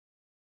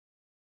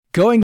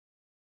Going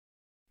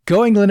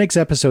Linux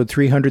episode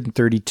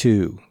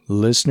 332,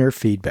 listener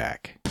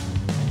feedback.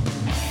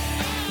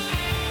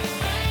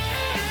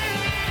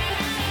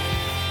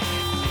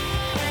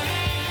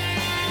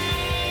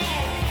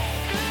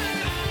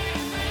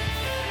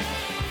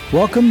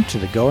 Welcome to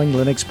the Going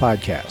Linux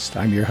podcast.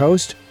 I'm your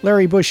host,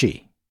 Larry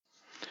Bushy.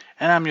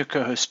 And I'm your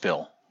co-host,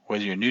 Bill.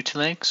 Whether you're new to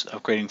Linux,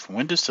 upgrading from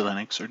Windows to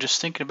Linux, or just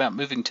thinking about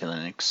moving to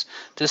Linux,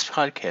 this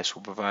podcast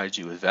will provide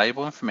you with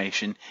valuable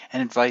information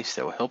and advice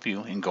that will help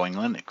you in Going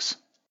Linux.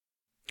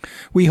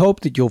 We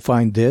hope that you'll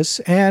find this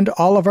and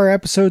all of our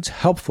episodes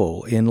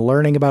helpful in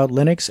learning about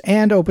Linux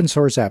and open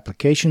source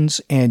applications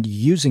and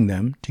using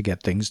them to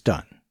get things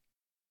done.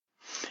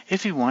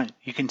 If you want,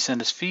 you can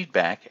send us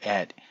feedback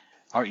at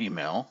our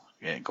email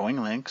at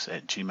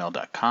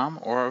goinglinux@gmail.com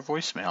or our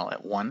voicemail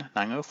at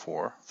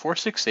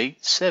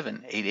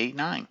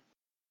 1-904-468-7889.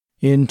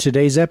 In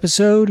today's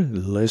episode,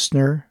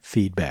 listener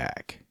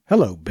feedback.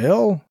 Hello,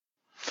 Bill.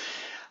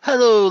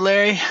 Hello,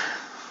 Larry.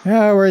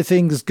 How are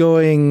things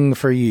going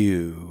for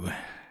you?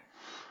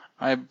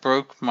 I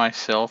broke my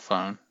cell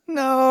phone.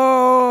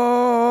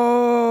 No!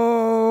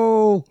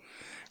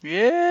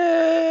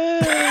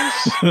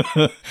 Yes!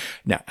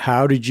 Now,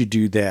 how did you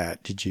do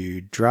that? Did you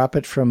drop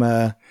it from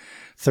a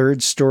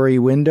third-story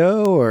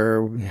window,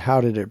 or how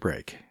did it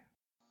break?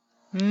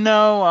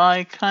 No,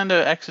 I kind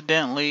of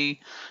accidentally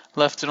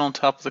left it on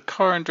top of the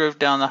car and drove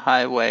down the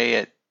highway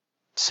at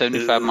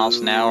 75 miles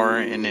an hour,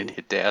 and it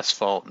hit the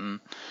asphalt and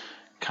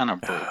kind of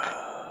broke.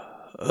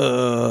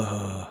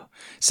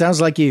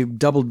 Sounds like you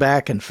doubled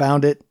back and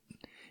found it.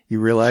 You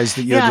realized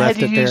that you had left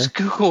it there? Yeah, I had to use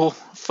Google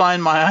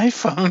Find My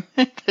iPhone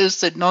because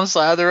sitting on the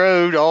side of the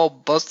road all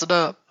busted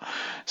up.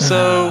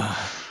 So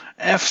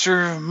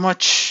after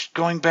much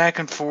going back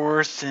and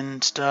forth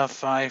and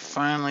stuff, I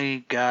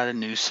finally got a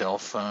new cell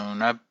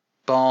phone. I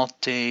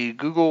bought a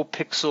Google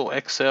Pixel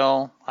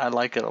XL. I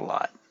like it a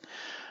lot.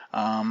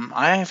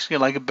 I actually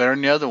like it better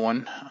than the other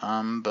one,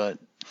 but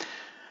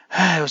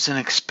it was an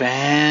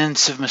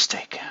expensive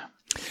mistake.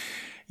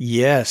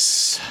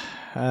 Yes.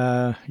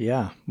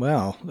 Yeah.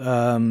 Well,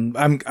 I'm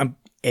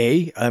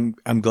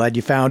glad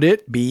you found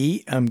it.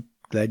 B, I'm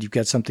glad you've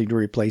got something to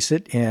replace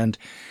it. And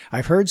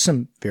I've heard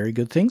some very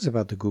good things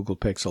about the Google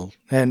Pixel,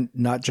 and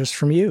not just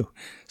from you.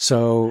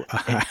 So,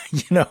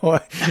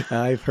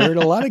 I've heard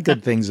a lot of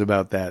good things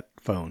about that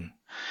phone.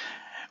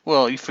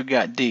 Well, you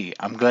forgot D.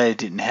 I'm glad it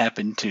didn't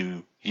happen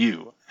to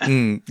you.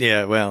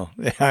 Yeah, well,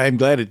 I'm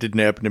glad it didn't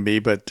happen to me,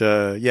 but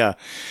yeah.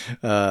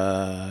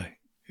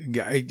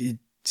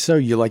 So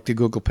you like the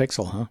Google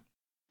Pixel, huh?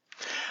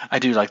 I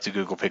do like the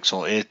Google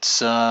Pixel.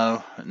 It's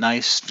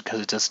nice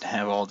because it doesn't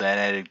have all that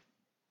added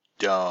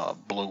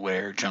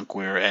bloatware,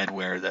 junkware,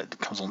 adware that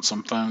comes on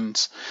some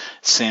phones.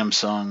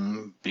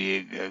 Samsung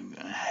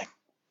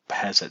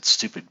has that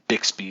stupid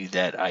Bixby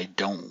that I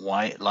don't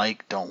want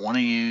to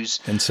use.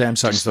 And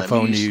Samsung's the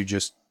phone you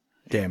just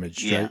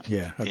damaged, right?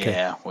 Yeah. Okay.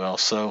 Yeah. Well,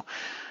 so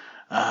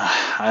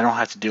I don't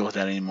have to deal with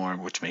that anymore,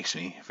 which makes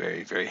me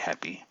very, very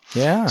happy.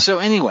 Yeah. So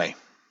anyway,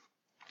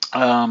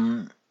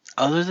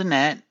 other than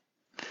that,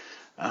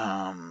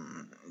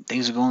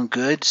 things are going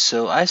good.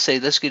 So I say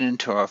let's get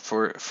into our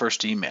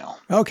first email.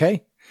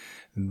 Okay.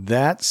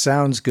 That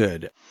sounds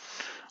good.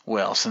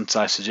 Well, since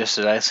I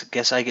suggested, I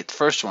guess I get the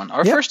first one.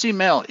 Our first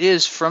email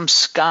is from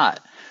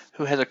Scott,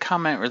 who has a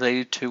comment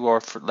related to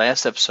our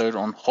last episode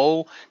on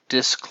whole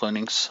disk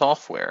cloning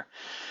software.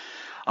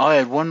 I'll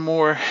add one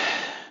more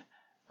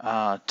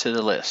to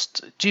the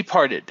list.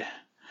 Gparted.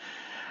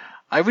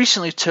 I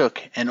recently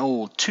took an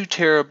old 2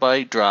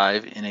 terabyte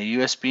drive in a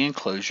USB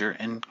enclosure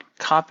and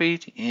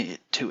copied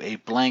it to a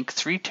blank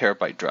 3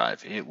 terabyte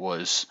drive. It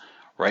was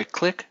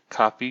right-click,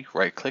 copy,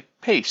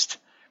 right-click, paste.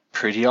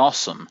 Pretty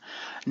awesome.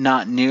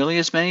 Not nearly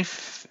as many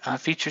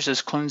features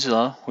as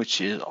Clonezilla,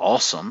 which is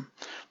awesome,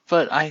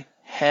 but I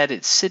had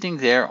it sitting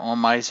there on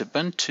my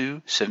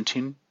Ubuntu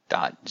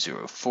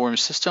 17.04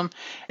 system,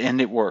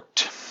 and it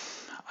worked.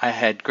 I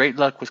had great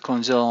luck with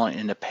Clonezilla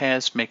in the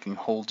past, making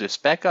whole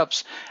disk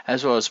backups,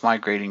 as well as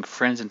migrating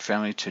friends and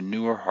family to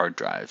newer hard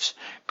drives.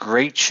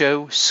 Great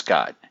show,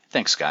 Scott.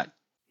 Thanks, Scott.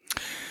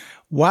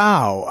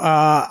 Wow.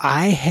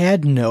 I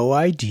had no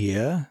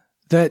idea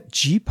that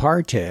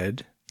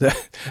Gparted,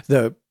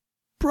 the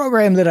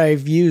program that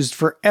I've used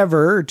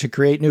forever to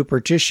create new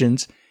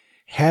partitions,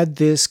 had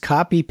this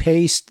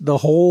copy-paste the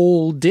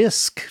whole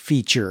disk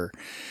feature.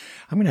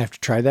 I'm going to have to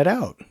try that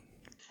out.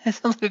 It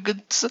sounds like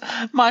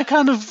my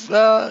kind of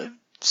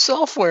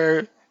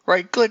software.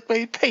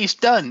 Right-click,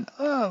 paste, done.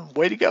 Oh,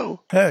 way to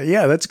go.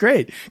 Yeah, that's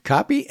great.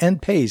 Copy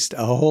and paste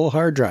a whole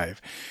hard drive.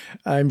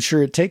 I'm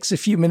sure it takes a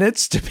few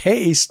minutes to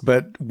paste,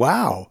 but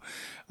wow.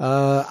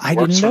 I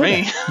Works didn't know for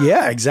me. that.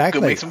 Yeah,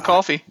 exactly. Go make some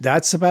coffee.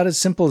 That's about as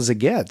simple as it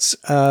gets.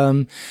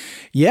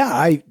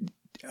 Yeah,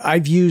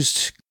 I've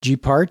used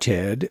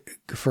Gparted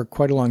for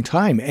quite a long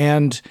time,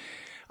 and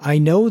I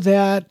know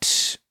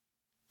that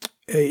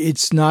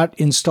it's not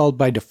installed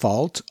by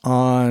default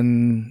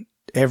on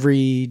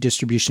every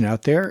distribution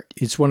out there.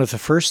 It's one of the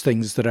first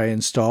things that I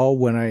install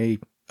when I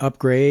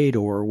upgrade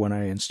or when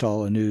I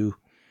install a new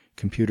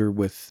computer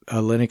with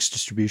a Linux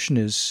distribution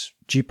is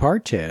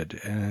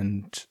Gparted,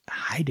 and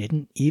I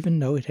didn't even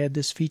know it had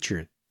this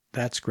feature.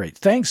 That's great.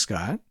 Thanks,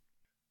 Scott.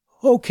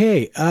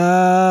 Okay,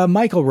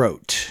 Michael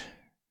wrote,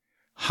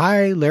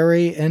 "Hi,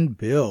 Larry and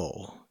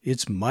Bill.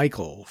 It's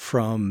Michael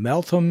from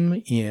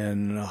Meltham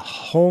in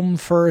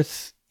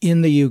Holmfirth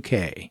in the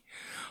UK,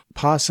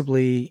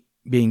 possibly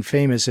being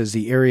famous as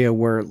the area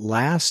where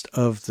Last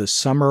of the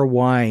Summer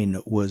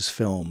Wine was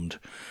filmed,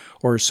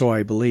 or so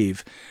I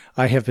believe.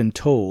 I have been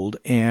told,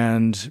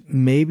 and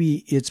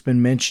maybe it's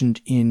been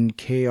mentioned in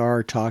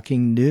KR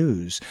Talking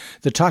News,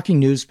 the talking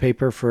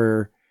newspaper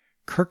for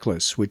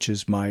Kirklis, which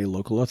is my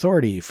local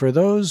authority. For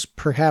those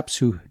perhaps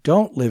who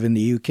don't live in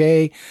the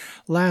UK,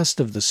 Last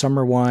of the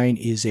Summer Wine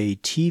is a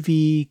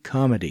TV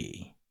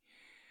comedy."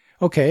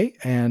 Okay,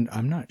 and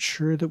I'm not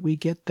sure that we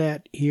get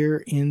that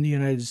here in the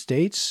United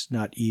States,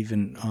 not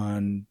even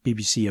on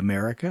BBC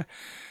America.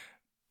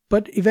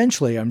 But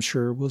eventually, I'm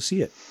sure we'll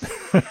see it.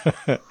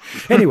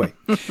 Anyway,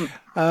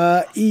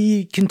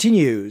 he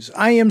continues,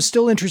 "I am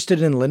still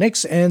interested in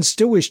Linux and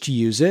still wish to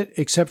use it,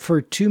 except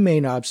for two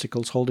main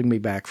obstacles holding me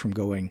back from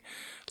going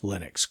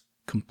Linux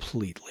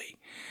completely.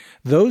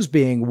 Those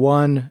being,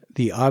 one,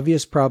 the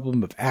obvious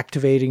problem of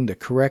activating the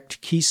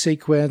correct key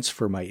sequence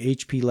for my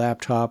HP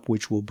laptop,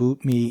 which will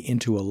boot me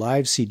into a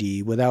live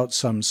CD without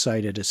some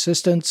sighted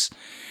assistance,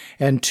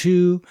 and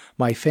two,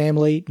 my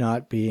family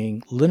not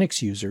being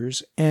Linux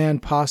users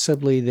and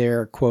possibly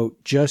their,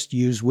 quote, just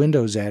use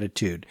Windows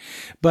attitude.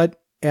 But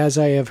as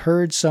I have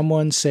heard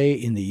someone say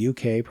in the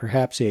UK,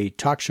 perhaps a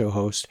talk show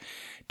host,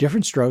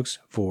 different strokes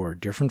for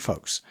different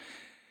folks.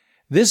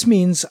 This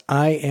means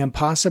I am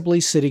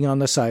possibly sitting on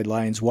the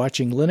sidelines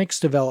watching Linux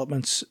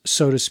developments,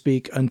 so to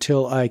speak,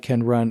 until I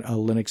can run a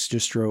Linux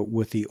distro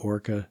with the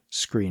Orca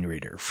screen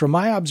reader. From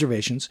my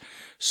observations,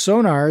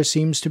 Sonar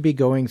seems to be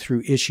going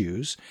through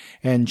issues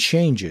and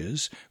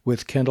changes,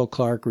 with Kendall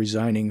Clark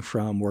resigning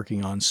from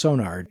working on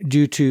Sonar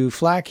due to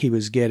flack he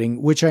was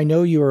getting, which I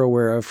know you are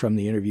aware of from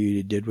the interview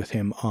you did with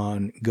him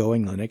on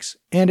Going Linux,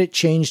 and it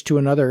changed to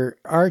another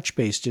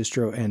Arch-based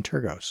distro,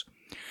 Antergos.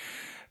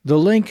 The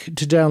link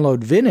to download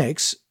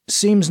Vinix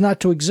seems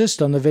not to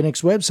exist on the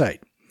Vinix website.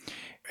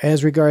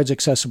 As regards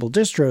accessible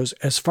distros,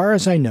 as far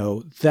as I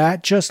know,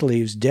 that just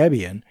leaves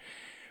Debian,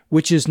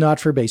 which is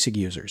not for basic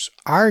users,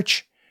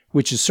 Arch,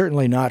 which is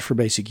certainly not for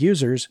basic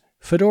users,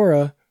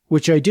 Fedora,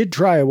 which I did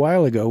try a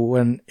while ago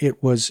when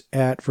it was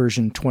at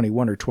version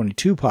 21 or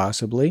 22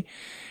 possibly,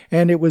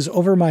 and it was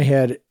over my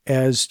head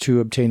as to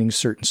obtaining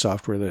certain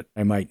software that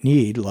I might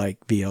need,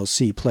 like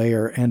VLC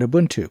Player and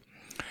Ubuntu.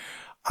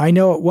 I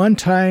know at one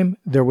time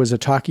there was a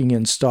talking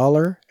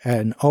installer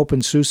and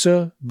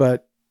OpenSUSE,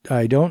 but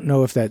I don't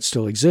know if that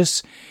still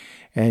exists.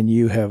 And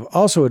you have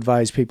also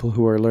advised people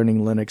who are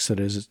learning Linux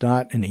that it is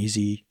not an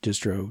easy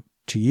distro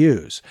to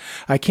use.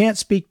 I can't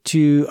speak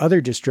to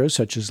other distros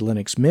such as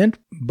Linux Mint,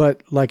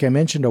 but like I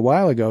mentioned a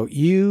while ago,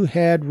 you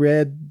had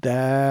read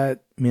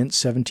that Mint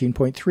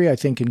 17.3, I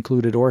think,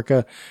 included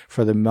Orca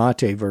for the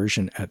Mate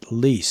version at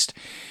least.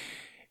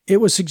 It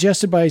was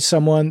suggested by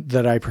someone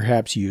that I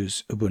perhaps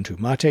use Ubuntu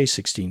Mate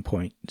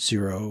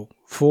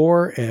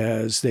 16.04,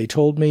 as they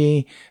told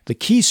me the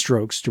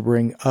keystrokes to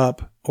bring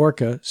up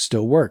Orca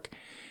still work,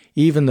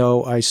 even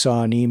though I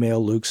saw an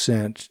email Luke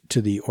sent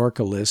to the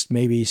Orca list,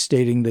 maybe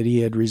stating that he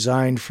had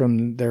resigned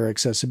from their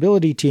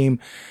accessibility team,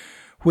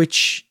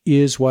 which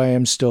is why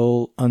I'm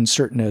still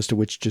uncertain as to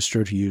which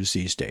distro to use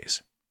these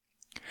days.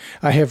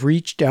 I have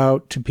reached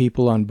out to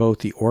people on both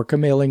the Orca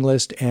mailing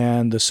list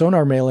and the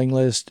Sonar mailing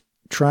list,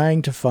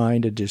 trying to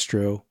find a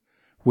distro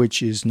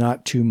which is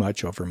not too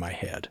much over my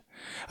head.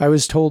 I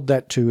was told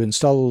that to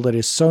install the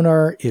latest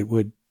Sonar, it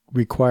would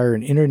require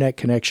an internet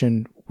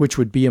connection, which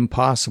would be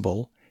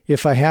impossible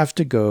if I have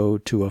to go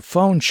to a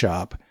phone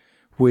shop,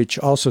 which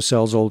also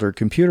sells older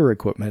computer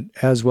equipment,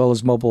 as well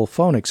as mobile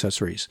phone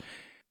accessories,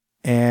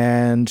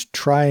 and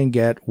try and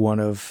get one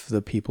of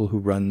the people who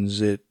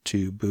runs it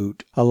to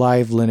boot a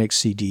live Linux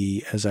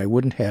CD, as I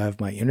wouldn't have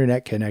my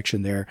internet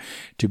connection there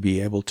to be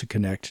able to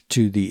connect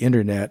to the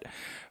internet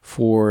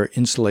for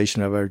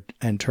installation of our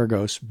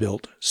Antergos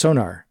built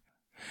Sonar.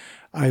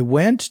 I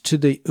went to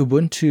the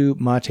Ubuntu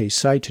Mate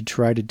site to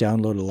try to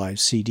download a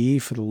live CD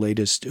for the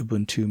latest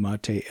Ubuntu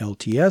Mate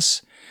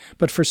LTS,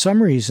 but for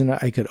some reason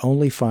I could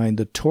only find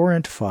the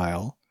torrent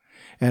file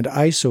and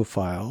ISO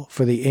file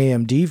for the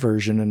AMD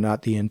version and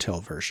not the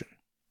Intel version.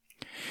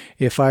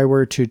 If I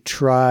were to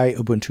try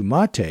Ubuntu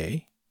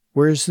Mate,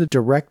 where is the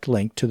direct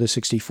link to the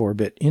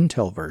 64-bit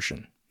Intel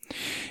version?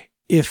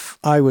 If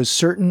I was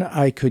certain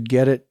I could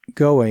get it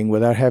going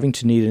without having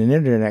to need an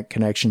internet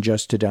connection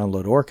just to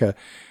download Orca,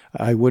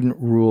 I wouldn't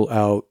rule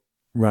out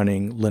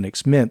running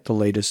Linux Mint, the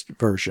latest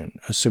version,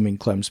 assuming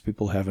Clem's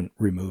people haven't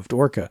removed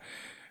Orca,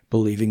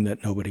 believing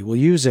that nobody will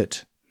use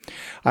it.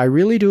 I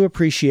really do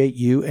appreciate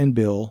you and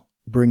Bill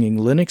bringing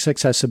Linux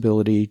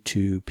accessibility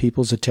to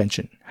people's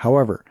attention.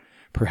 However,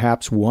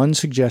 Perhaps one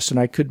suggestion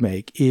I could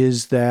make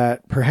is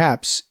that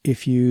perhaps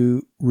if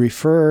you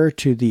refer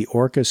to the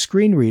Orca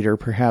screen reader,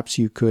 perhaps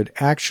you could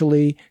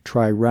actually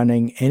try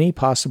running any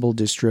possible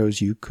distros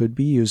you could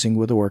be using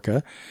with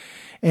Orca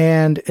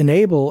and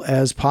enable,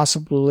 as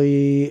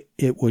possibly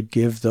it would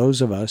give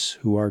those of us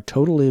who are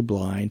totally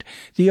blind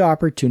the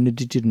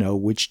opportunity to know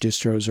which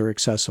distros are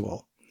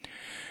accessible.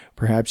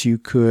 Perhaps you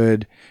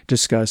could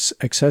discuss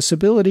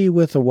accessibility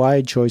with a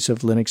wide choice of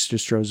Linux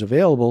distros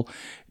available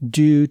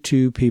due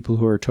to people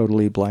who are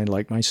totally blind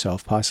like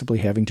myself, possibly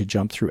having to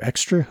jump through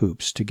extra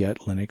hoops to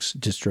get Linux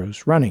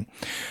distros running.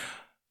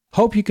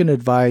 Hope you can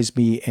advise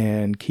me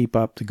and keep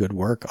up the good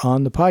work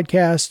on the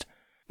podcast.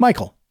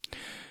 Michael.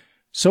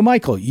 So,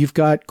 Michael, you've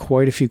got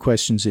quite a few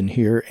questions in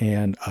here,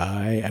 and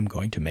I am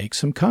going to make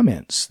some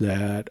comments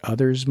that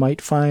others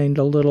might find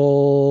a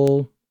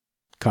little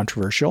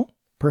controversial,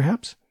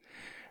 perhaps.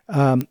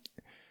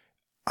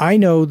 I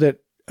know that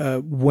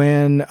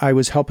when I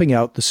was helping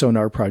out the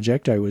Sonar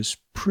project, I was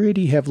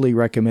pretty heavily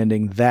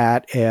recommending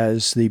that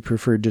as the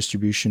preferred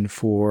distribution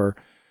for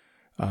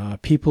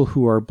people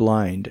who are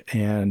blind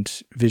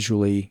and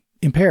visually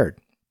impaired.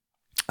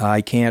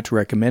 I can't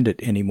recommend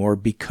it anymore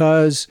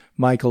because,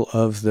 Michael,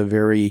 of the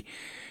very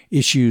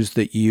issues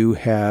that you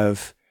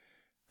have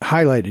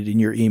highlighted in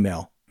your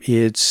email.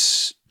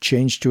 It's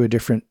changed to a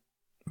different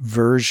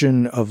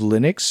version of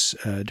Linux,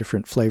 a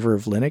different flavor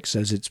of Linux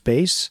as its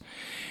base.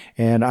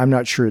 And I'm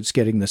not sure it's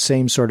getting the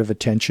same sort of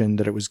attention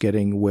that it was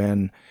getting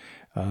when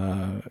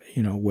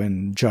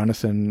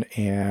Jonathan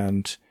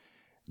and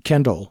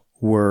Kendall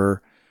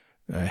were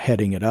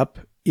heading it up.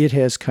 It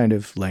has kind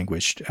of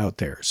languished out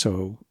there.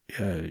 So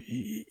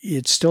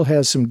it still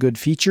has some good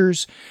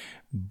features,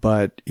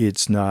 but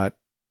it's not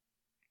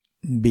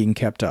being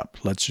kept up.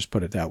 Let's just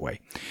put it that way.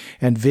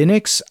 And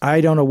Vinix,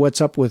 I don't know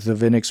what's up with the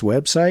Vinix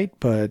website,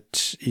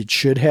 but it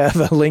should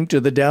have a link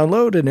to the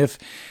download. And if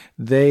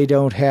they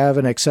don't have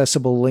an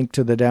accessible link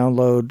to the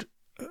download,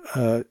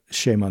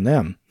 shame on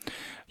them.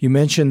 You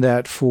mentioned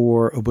that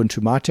for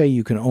Ubuntu Mate,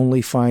 you can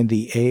only find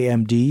the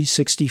AMD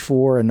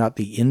 64 and not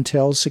the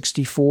Intel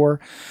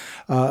 64.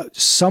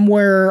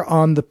 Somewhere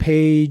on the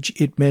page,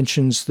 it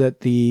mentions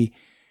that the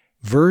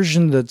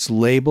version that's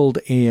labeled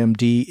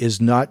AMD is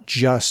not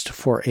just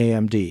for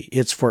AMD.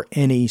 It's for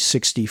any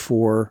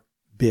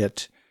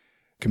 64-bit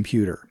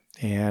computer,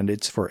 and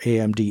it's for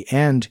AMD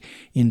and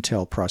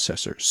Intel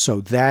processors. So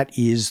that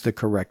is the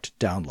correct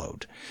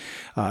download.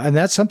 And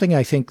that's something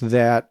I think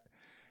that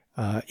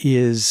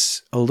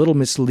is a little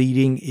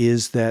misleading,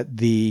 is that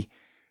the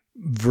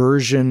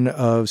version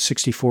of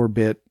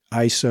 64-bit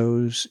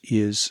ISOs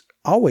is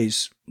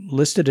always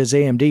listed as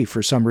AMD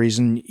for some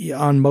reason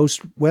on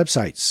most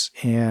websites.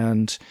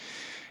 And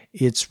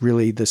it's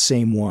really the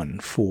same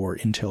one for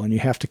Intel. And you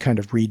have to kind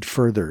of read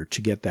further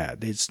to get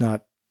that. It's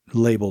not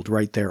labeled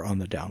right there on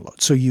the download.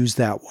 So use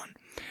that one.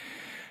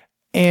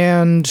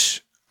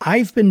 And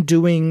I've been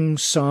doing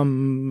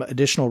some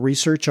additional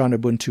research on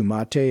Ubuntu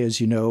Mate. As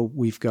you know,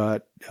 we've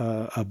got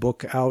a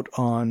book out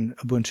on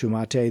Ubuntu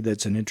Mate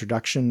that's an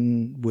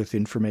introduction with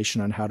information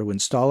on how to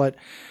install it.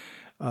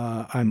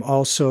 I'm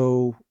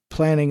also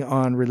planning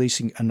on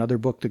releasing another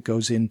book that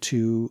goes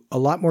into a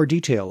lot more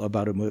detail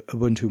about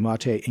Ubuntu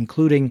Mate,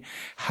 including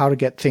how to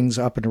get things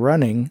up and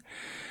running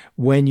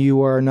when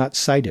you are not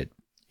sighted.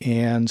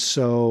 And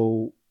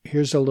so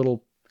here's a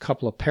little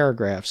couple of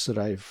paragraphs that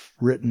I've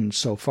written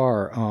so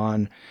far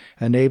on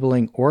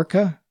enabling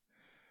Orca,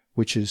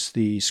 which is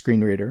the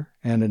screen reader,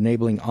 and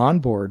enabling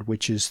Onboard,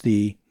 which is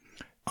the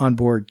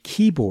onboard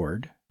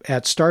keyboard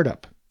at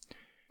startup.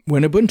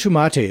 When Ubuntu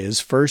Mate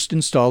is first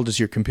installed as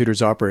your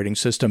computer's operating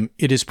system,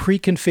 it is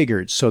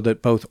pre-configured so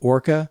that both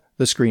Orca,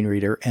 the screen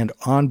reader, and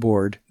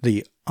Onboard,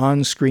 the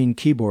on-screen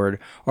keyboard,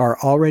 are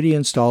already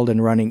installed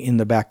and running in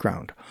the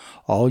background.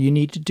 All you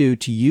need to do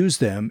to use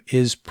them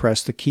is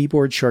press the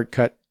keyboard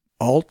shortcut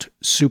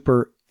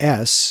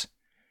Alt-Super-S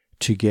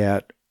to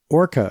get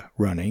Orca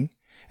running,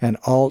 and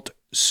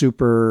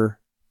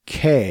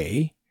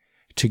Alt-Super-K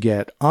to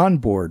get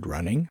Onboard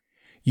running.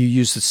 You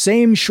use the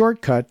same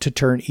shortcut to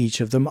turn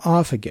each of them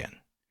off again.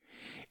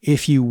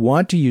 If you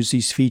want to use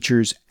these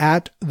features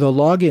at the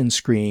login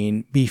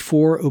screen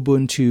before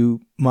Ubuntu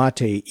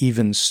Mate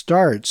even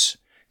starts,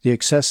 the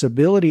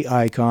accessibility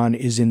icon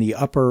is in the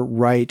upper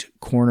right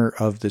corner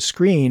of the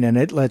screen, and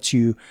it lets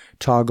you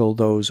toggle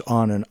those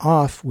on and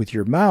off with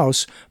your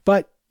mouse,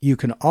 but you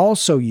can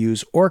also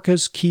use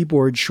Orca's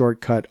keyboard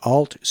shortcut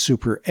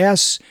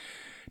Alt-Super-S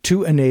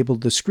to enable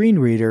the screen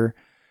reader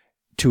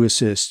to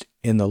assist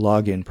in the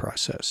login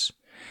process.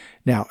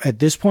 Now, at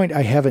this point,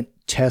 I haven't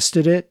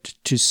tested it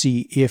to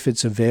see if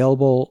it's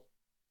available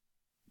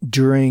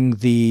during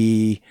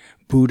the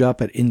boot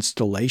up at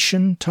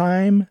installation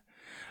time,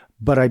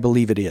 but I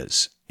believe it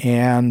is.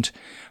 And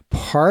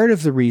part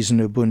of the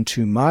reason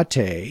Ubuntu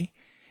Mate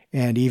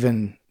and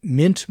even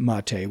Mint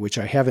Mate, which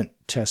I haven't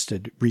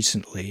tested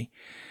recently,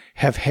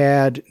 have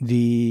had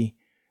the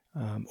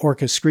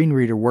Orca screen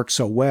reader work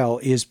so well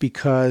is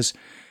because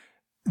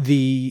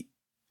the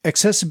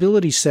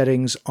accessibility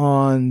settings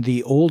on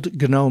the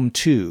old GNOME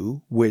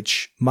 2,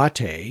 which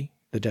Mate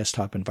the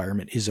desktop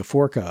environment is a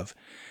fork of,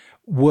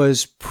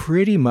 was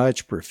pretty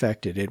much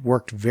perfected. It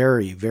worked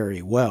very,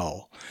 very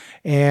well.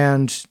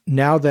 And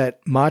now that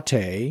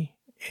Mate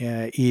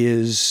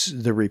is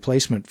the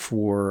replacement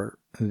for,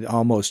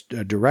 almost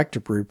a direct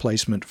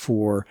replacement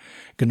for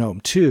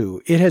GNOME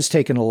 2, it has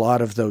taken a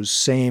lot of those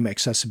same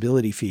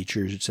accessibility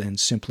features and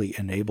simply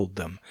enabled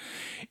them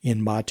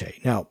in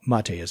Mate. Now,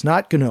 Mate is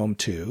not GNOME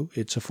 2.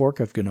 It's a fork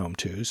of GNOME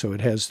 2, so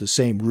it has the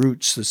same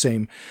roots, the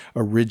same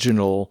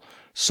original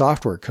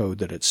software code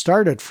that it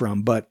started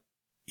from, but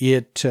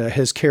it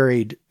has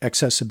carried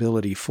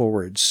accessibility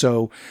forward.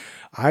 So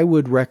I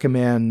would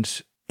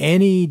recommend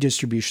any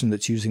distribution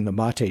that's using the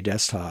Mate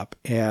desktop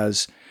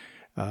as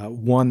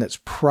one that's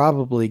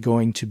probably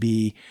going to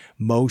be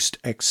most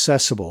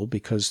accessible,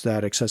 because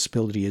that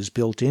accessibility is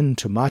built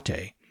into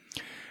Mate.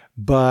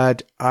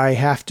 But I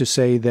have to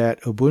say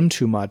that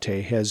Ubuntu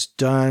Mate has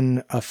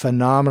done a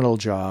phenomenal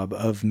job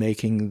of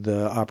making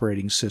the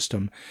operating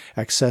system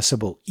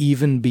accessible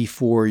even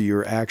before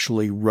you're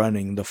actually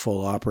running the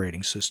full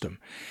operating system.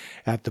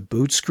 At the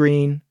boot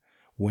screen,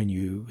 when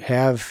you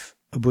have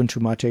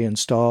Ubuntu Mate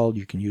installed,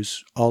 you can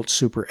use Alt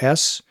Super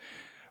S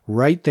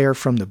right there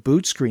from the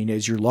boot screen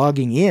as you're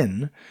logging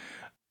in,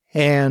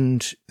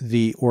 and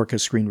the Orca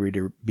screen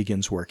reader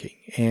begins working.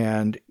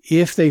 And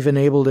if they've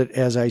enabled it,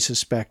 as I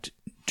suspect,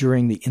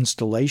 during the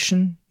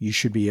installation, you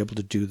should be able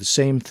to do the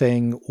same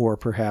thing, or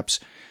perhaps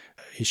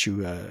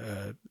issue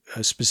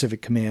a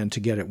specific command to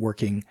get it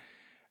working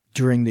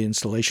during the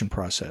installation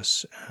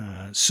process.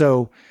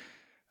 So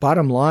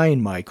bottom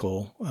line,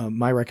 Michael,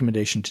 my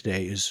recommendation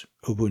today is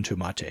Ubuntu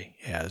Mate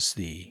as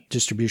the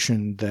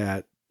distribution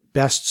that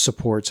best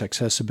supports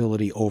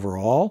accessibility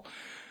overall.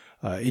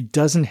 It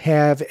doesn't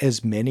have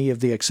as many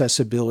of the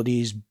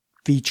accessibilities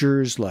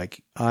features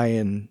like eye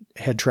and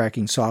head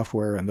tracking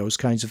software and those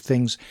kinds of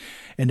things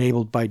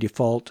enabled by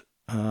default,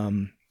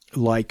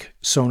 like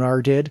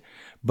Sonar did.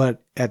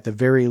 But at the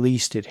very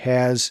least, it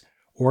has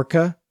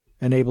Orca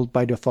enabled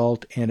by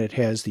default, and it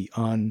has the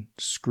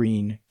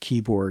on-screen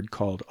keyboard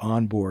called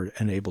Onboard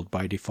enabled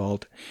by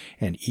default,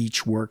 and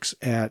each works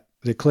at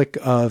the click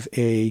of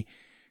a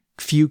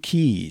few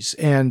keys.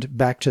 And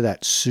back to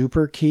that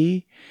super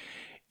key,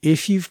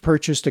 if you've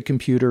purchased a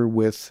computer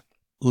with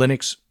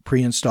Linux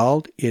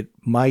pre-installed, it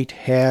might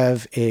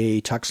have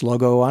a Tux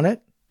logo on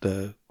it,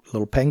 the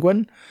little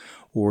penguin,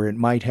 or it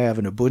might have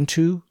an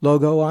Ubuntu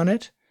logo on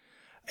it.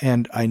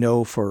 And I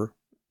know for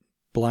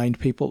blind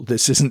people,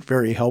 this isn't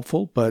very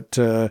helpful, but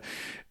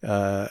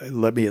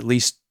let me at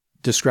least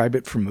describe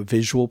it from a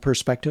visual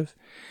perspective.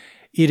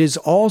 It is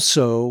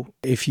also,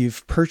 if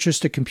you've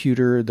purchased a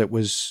computer that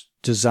was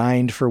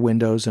designed for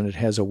Windows and it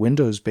has a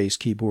Windows-based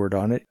keyboard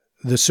on it,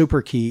 the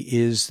super key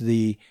is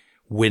the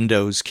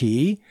Windows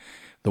key,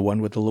 the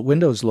one with the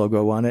Windows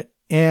logo on it.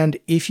 And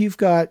if you've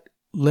got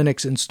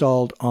Linux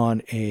installed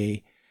on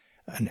an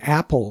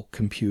Apple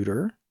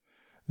computer,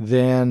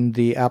 then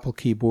the Apple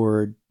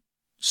keyboard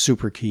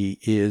super key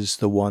is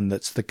the one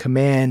that's the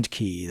command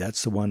key.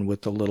 That's the one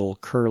with the little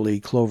curly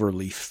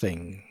cloverleaf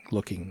thing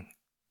looking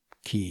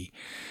key.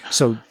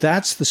 So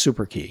that's the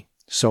super key.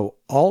 So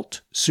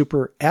Alt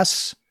Super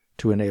S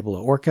to enable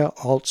Orca,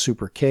 Alt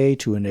Super K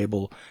to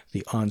enable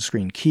the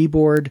on-screen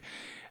keyboard,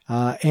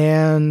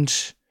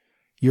 and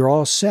you're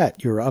all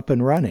set. You're up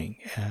and running,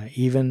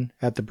 even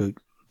at the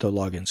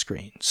login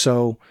screen.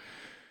 So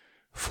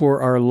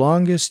for our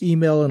longest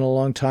email in a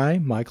long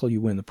time, Michael,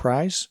 you win the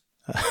prize.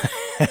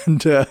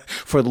 And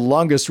for the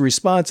longest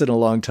response in a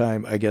long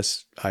time, I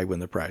guess I win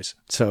the prize.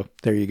 So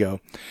there you go.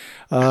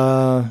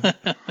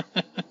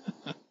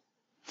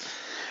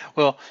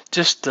 Well,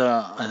 just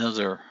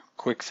another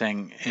quick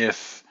thing.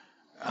 If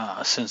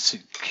since you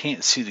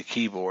can't see the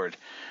keyboard,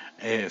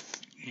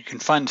 if you can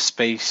find the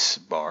space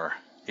bar,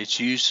 it's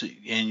usually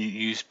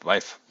used by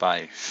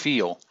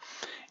feel.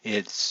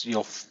 It's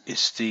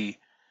the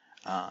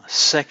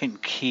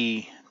second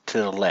key to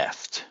the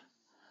left.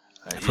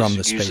 From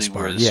the space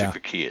bar, where the super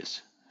key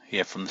is.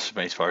 Yeah, from the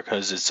space bar,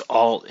 because it's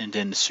Alt and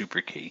then the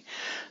super key.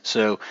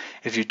 So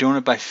if you're doing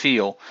it by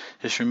feel,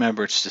 just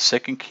remember it's the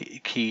second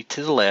key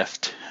to the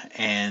left,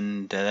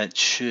 and that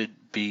should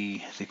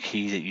be the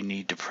key that you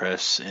need to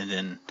press. And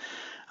then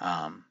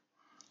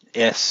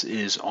S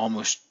is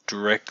almost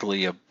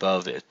directly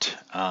above it.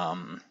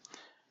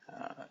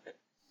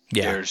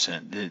 There's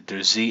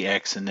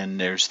ZX, and then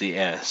there's the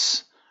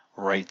S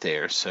right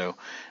there. So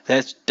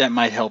that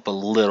might help a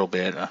little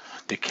bit.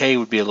 The K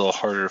would be a little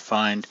harder to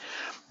find,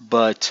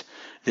 but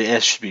the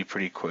S should be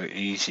pretty quick,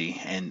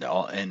 easy, and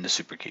the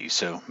super key.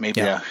 So maybe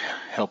that'll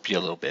help you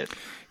a little bit.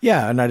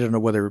 Yeah, and I don't know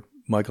whether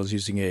Michael's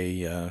using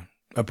a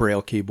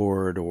Braille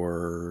keyboard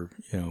or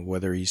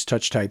whether he's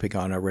touch typing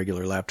on a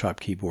regular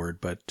laptop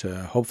keyboard, but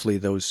hopefully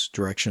those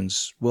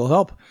directions will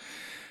help.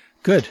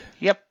 Good.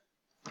 Yep.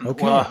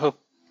 Okay. Well, I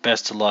hope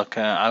best of luck.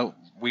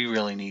 We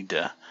really need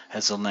to,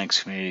 as the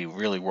Linux community,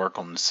 really work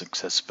on this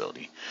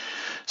accessibility.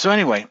 So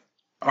anyway,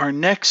 our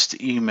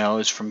next email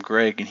is from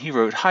Greg, and he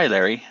wrote, "Hi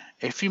Larry,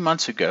 A few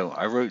months ago,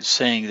 I wrote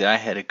saying that I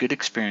had a good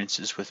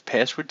experiences with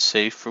Password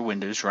Safe for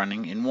Windows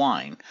running in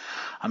Wine.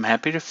 I'm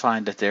happy to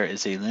find that there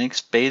is a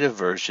Linux beta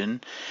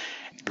version,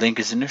 link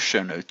is in the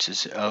show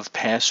notes, of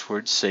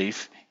Password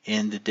Safe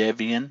in the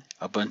Debian,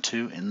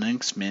 Ubuntu, and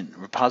Linux Mint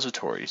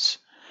repositories.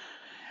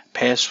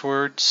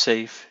 Password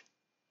Safe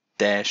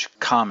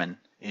 -common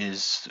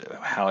is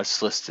how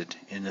it's listed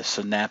in the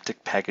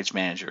Synaptic Package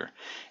Manager.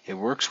 It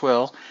works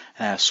well,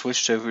 and I've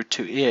switched over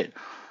to it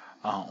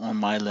on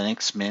my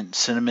Linux Mint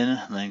Cinnamon,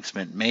 Linux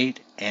Mint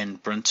Mate,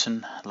 and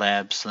Brunson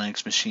Labs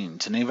Linux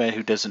machines. And anybody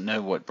who doesn't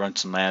know what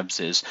Brunson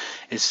Labs is,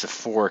 it's the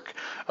fork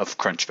of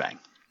Crunchbang.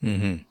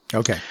 Mm-hmm.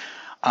 Okay.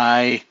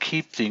 I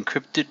keep the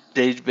encrypted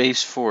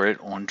database for it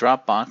on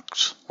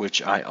Dropbox,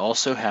 which I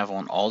also have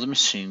on all the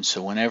machines,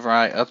 so whenever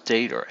I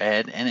update or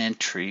add an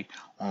entry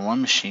on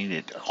one machine,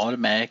 it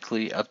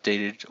automatically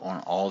updated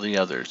on all the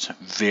others.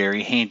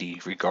 Very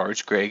handy.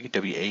 Regards, Greg,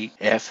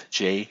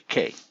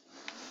 W8FJK.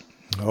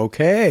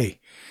 Okay.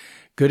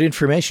 Good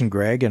information,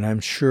 Greg, and I'm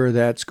sure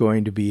that's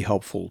going to be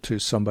helpful to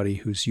somebody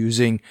who's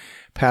using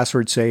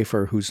Password Safe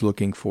or who's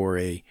looking for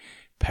a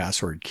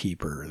password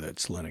keeper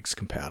that's Linux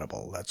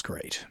compatible. That's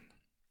great.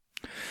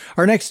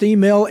 Our next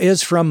email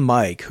is from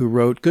Mike, who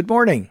wrote, "Good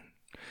morning.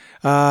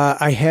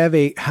 I have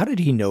a..." How did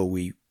he know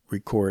we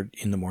record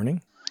in the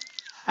morning?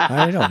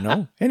 I don't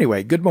know.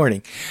 Anyway, good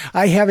morning.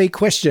 I have a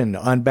question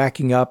on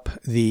backing up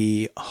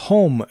the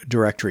home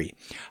directory.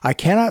 I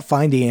cannot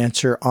find the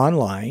answer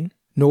online,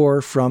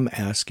 nor from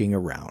asking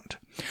around.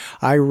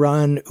 I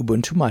run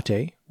Ubuntu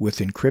Mate with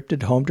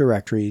encrypted home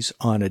directories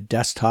on a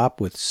desktop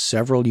with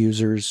several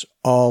users,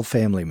 all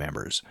family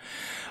members.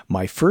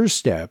 My first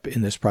step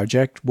in this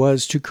project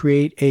was to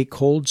create a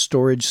cold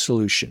storage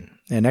solution,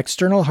 an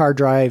external hard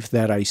drive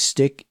that I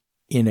stick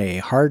in a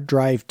hard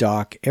drive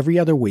dock every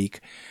other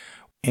week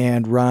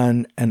and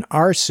run an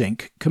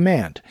rsync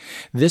command.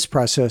 This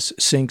process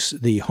syncs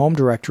the home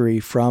directory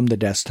from the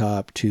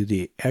desktop to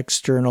the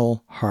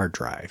external hard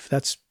drive.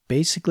 That's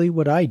basically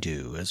what I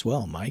do as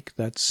well, Mike.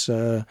 That's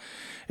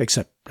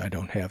except I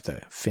don't have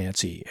the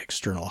fancy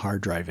external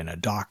hard drive in a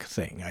dock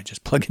thing. I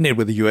just plug it in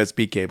with a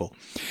USB cable.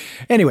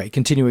 Anyway,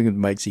 continuing with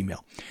Mike's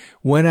email.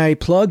 When I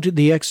plugged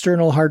the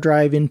external hard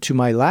drive into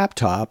my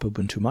laptop,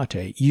 Ubuntu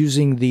Mate,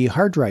 using the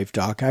hard drive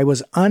dock, I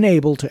was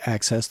unable to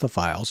access the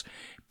files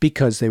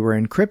because they were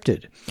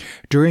encrypted.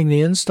 During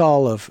the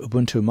install of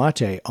Ubuntu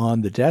Mate on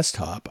the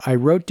desktop, I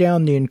wrote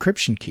down the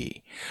encryption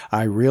key.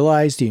 I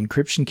realized the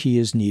encryption key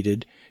is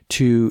needed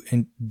to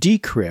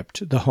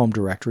decrypt the home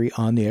directory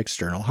on the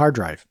external hard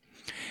drive.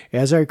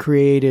 As I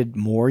created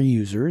more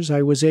users,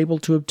 I was able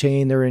to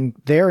obtain their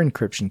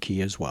encryption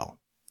key as well.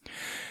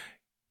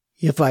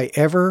 If I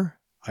ever,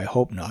 I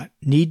hope not,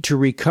 need to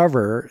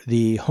recover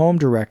the home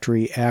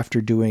directory after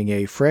doing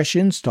a fresh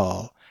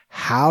install,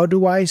 how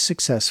do I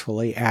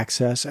successfully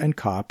access and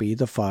copy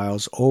the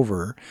files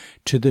over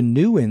to the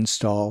new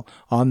install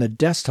on the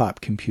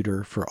desktop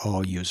computer for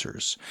all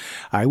users?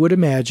 I would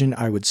imagine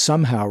I would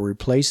somehow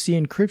replace the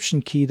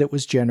encryption key that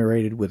was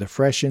generated with a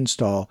fresh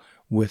install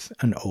with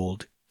an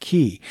old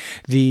key.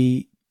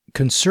 The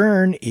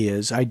concern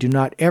is I do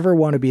not ever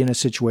want to be in a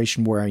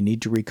situation where I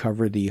need to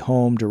recover the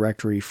home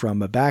directory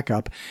from a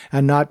backup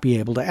and not be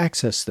able to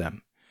access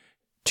them.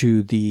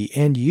 To the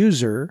end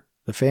user,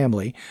 the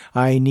family,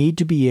 I need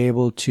to be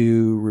able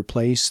to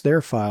replace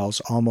their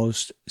files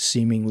almost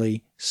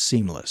seemingly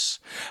seamless.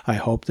 I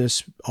hope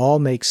this all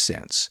makes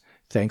sense.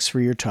 Thanks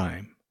for your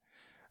time.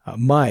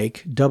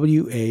 Mike,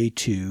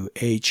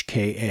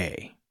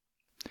 WA2HKA.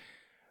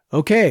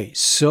 Okay,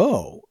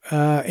 so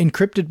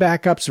encrypted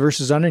backups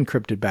versus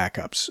unencrypted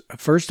backups.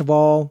 First of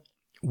all,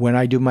 when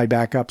I do my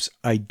backups,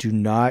 I do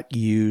not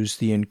use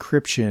the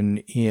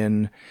encryption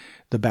in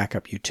the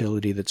backup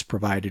utility that's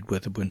provided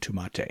with Ubuntu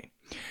Mate.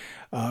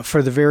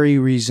 For the very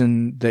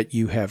reason that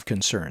you have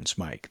concerns,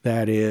 Mike.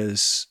 That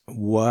is,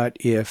 what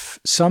if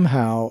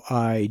somehow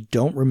I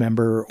don't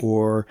remember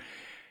or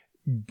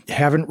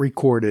haven't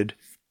recorded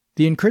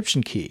the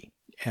encryption key?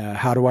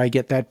 How do I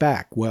get that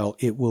back? Well,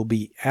 it will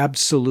be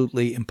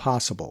absolutely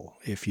impossible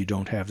if you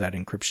don't have that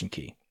encryption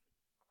key.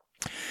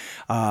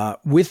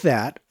 With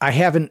that, I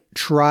haven't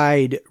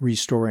tried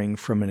restoring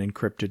from an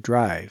encrypted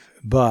drive,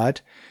 but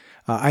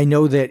I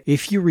know that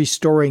if you're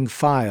restoring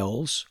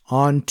files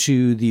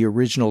onto the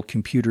original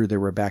computer they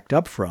were backed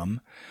up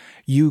from,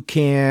 you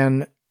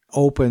can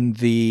open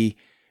the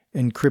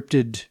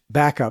encrypted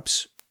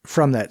backups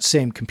from that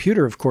same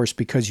computer, of course,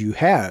 because you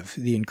have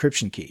the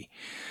encryption key.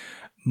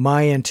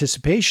 My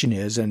anticipation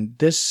is, and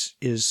this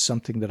is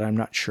something that I'm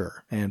not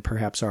sure, and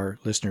perhaps our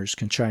listeners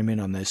can chime in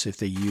on this if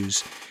they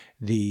use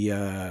the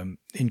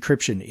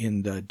encryption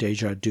in the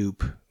Deja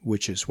Dupe,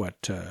 which is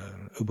what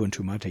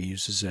Ubuntu Mate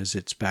uses as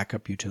its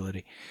backup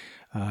utility.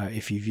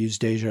 If you've used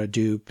Deja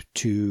Dupe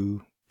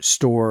to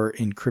store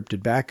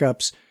encrypted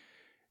backups,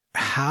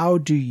 how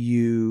do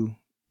you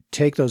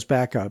take those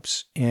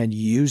backups and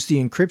use the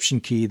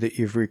encryption key that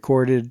you've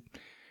recorded,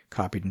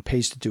 copied and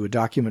pasted to a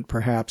document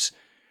perhaps,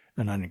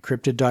 an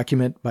unencrypted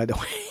document, by the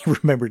way,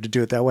 remember to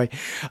do it that way.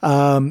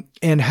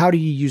 And how do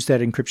you use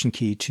that encryption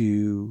key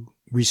to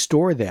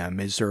restore them?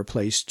 Is there a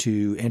place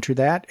to enter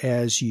that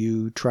as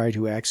you try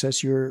to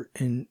access your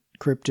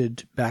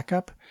encrypted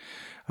backup?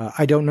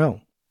 I don't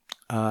know.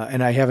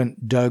 And I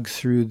haven't dug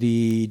through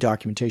the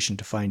documentation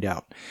to find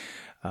out.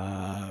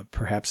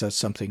 Perhaps that's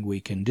something we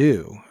can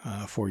do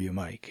for you,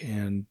 Mike.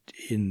 And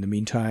in the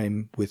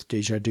meantime, with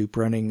Deja Dupe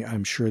running,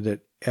 I'm sure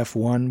that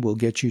F1 will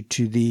get you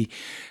to the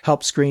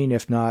help screen.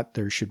 If not,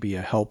 there should be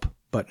a help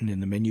button in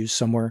the menu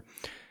somewhere,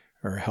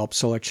 or a help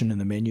selection in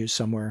the menu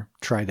somewhere.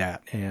 Try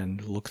that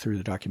and look through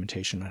the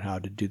documentation on how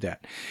to do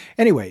that.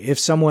 Anyway, if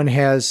someone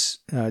has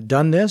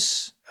done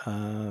this,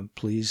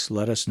 please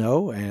let us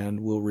know, and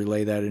we'll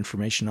relay that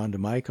information on to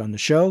Mike on the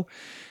show.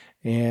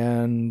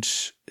 And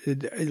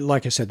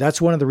like I said,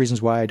 that's one of the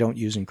reasons why I don't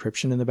use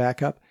encryption in the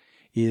backup,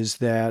 is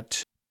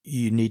that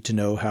you need to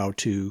know how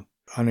to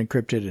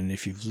unencrypt it. And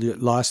if you've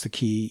lost the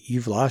key,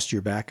 you've lost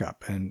your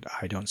backup. And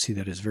I don't see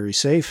that as very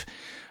safe.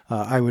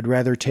 I would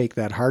rather take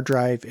that hard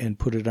drive and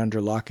put it under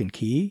lock and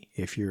key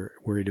if you're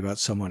worried about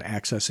someone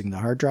accessing the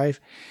hard drive.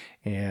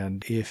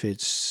 And if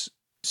it's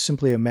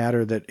simply a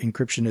matter that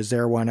encryption is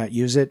there, why not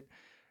use it?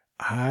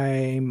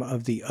 I'm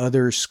of the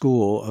other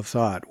school of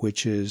thought,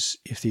 which is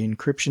if the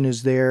encryption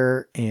is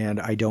there and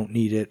I don't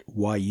need it,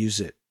 why use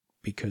it?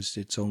 Because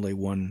it's only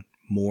one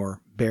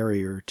more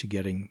barrier to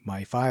getting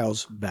my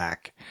files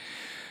back.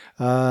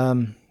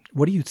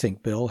 What do you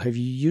think, Bill? Have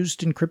you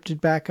used encrypted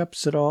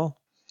backups at all?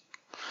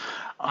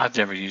 I've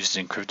never used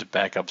encrypted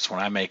backups. When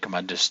I make them,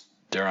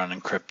 they're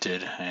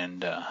unencrypted,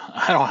 and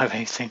I don't have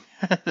anything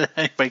that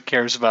anybody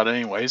cares about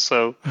anyway.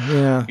 So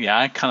yeah,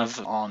 I kind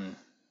of on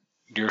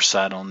your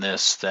side on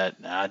this, that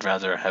I'd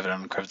rather have it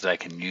unencrypted. I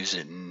can use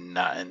it, and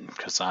not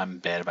because I'm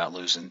bad about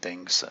losing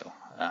things. So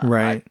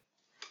right.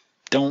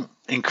 Don't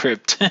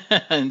encrypt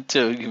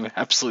until you're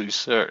absolutely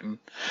certain.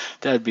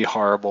 That'd be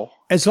horrible.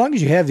 As long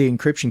as you have the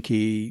encryption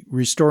key,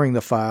 restoring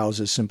the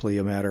files is simply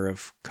a matter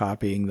of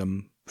copying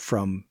them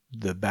from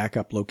the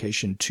backup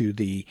location to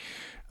the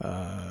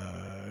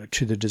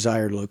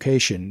desired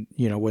location.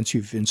 You know, once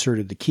you've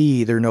inserted the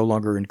key, they're no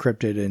longer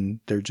encrypted and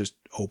they're just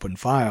open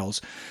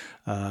files.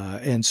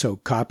 And so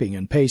copying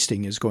and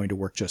pasting is going to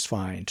work just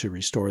fine to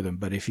restore them.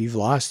 But if you've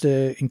lost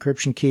an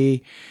encryption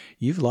key,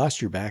 you've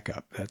lost your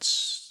backup.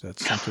 That's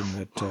something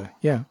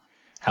that,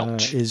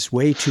 is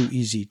way too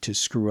easy to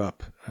screw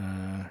up,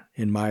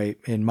 in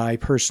my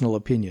personal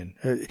opinion.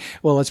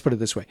 Well, let's put it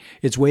this way.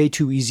 It's way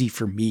too easy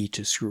for me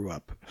to screw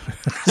up.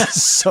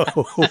 So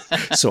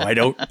I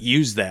don't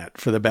use that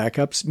for the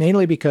backups,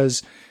 mainly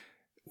because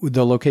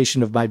the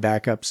location of my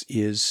backups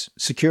is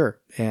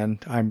secure,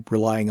 and I'm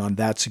relying on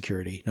that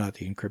security, not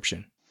the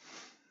encryption.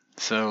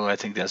 So I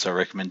think that's our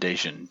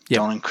recommendation. Yep.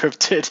 Don't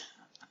encrypt it.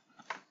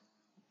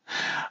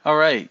 All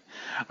right.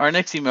 Our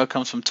next email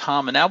comes from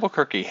Tom in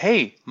Albuquerque.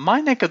 Hey,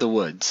 my neck of the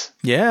woods.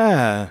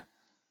 Yeah.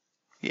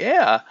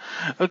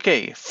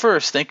 Okay.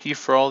 First, thank you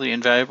for all the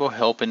invaluable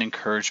help and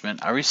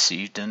encouragement I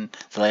received in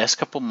the last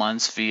couple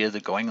months via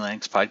the Going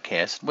Linux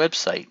podcast and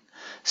website.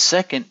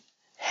 Second,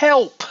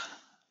 help.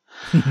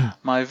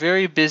 My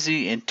very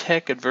busy and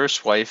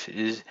tech-adverse wife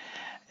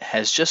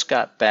has just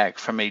got back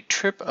from a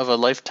trip of a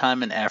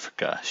lifetime in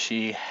Africa.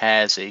 She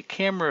has a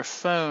camera,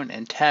 phone,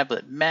 and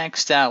tablet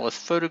maxed out with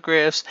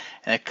photographs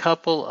and a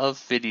couple of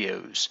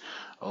videos.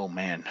 Oh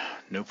man,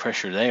 no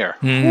pressure there.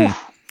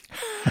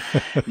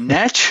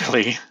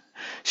 Naturally,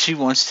 she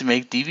wants to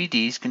make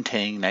DVDs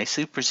containing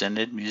nicely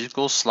presented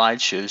musical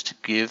slideshows to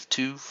give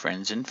to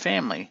friends and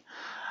family.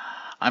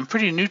 I'm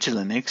pretty new to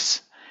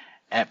Linux.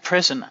 At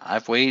present,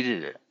 I've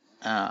waited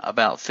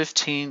about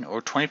 15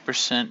 or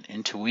 20%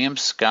 into William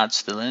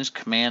Scott's The Linux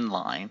Command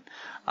Line.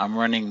 I'm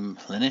running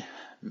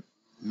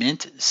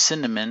Mint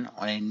Cinnamon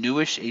on a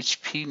newish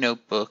HP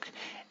notebook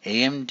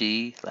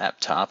AMD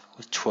laptop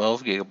with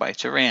 12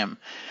 gigabytes of RAM.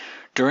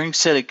 During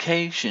said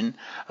occasion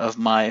of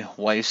my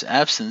wife's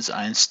absence,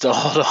 I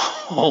installed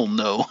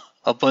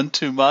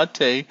Ubuntu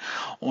Mate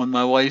on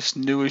my wife's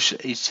newish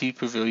HP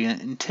Pavilion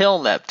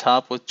Intel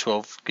laptop with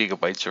 12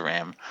 gigabytes of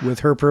RAM.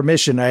 With her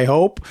permission, I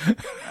hope.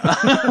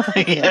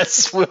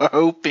 Yes, we're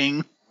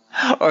hoping.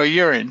 Or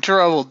you're in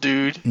trouble,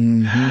 dude.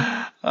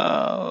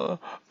 Mm-hmm.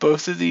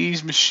 Both of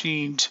these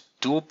machines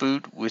dual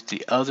boot with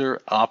the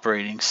other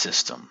operating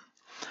system.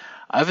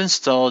 I've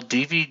installed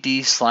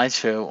DVD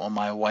Slideshow on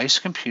my wife's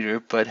computer,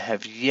 but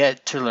have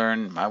yet to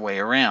learn my way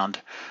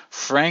around.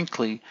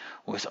 Frankly,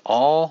 with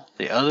all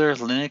the other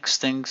Linux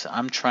things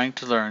I'm trying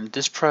to learn,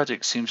 this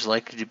project seems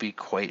likely to be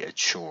quite a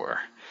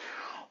chore.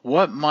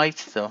 What might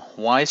the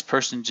wise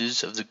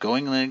personages of the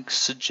Going Linux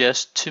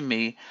suggest to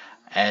me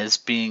as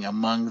being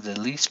among the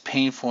least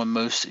painful and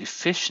most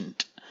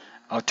efficient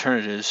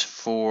alternatives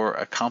for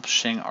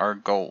accomplishing our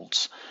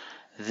goals?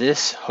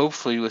 This,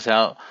 hopefully,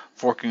 without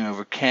forking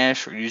over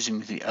cash or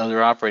using the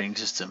other operating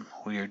system.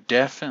 We are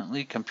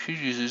definitely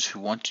computer users who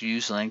want to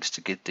use Linux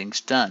to get things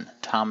done.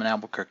 Tom in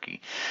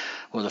Albuquerque.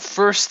 Well, the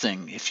first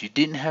thing, if you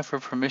didn't have her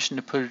permission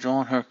to put it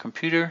on her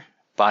computer,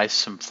 buy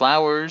some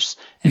flowers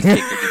and take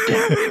her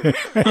to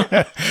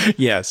dinner.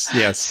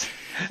 Yes.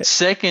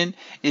 Second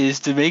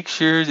is to make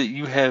sure that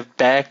you have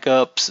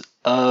backups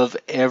of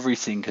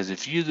everything, because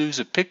if you lose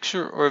a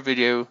picture or a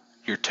video,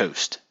 you're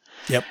toast.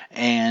 Yep.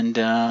 And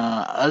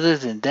other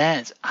than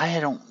that, I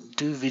don't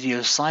do video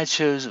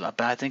slideshows,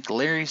 but I think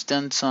Larry's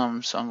done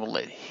some, so I'm going to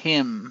let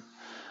him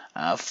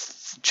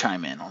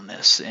chime in on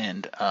this.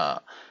 And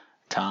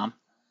Tom,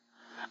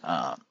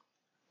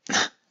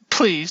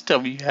 please tell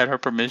me you had her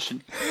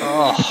permission.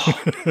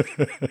 Oh,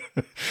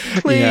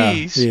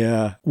 please.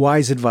 Yeah.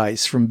 Wise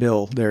advice from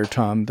Bill there,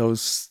 Tom.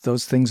 Those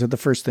things are the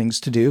first things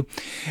to do.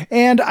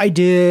 And I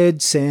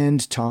did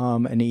send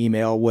Tom an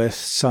email with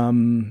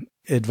some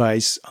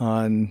advice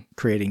on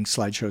creating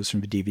slideshows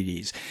from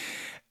DVDs.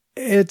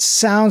 It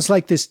sounds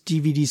like this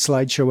DVD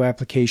slideshow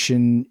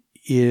application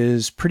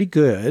is pretty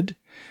good.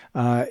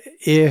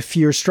 If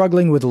you're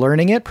struggling with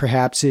learning it,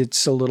 perhaps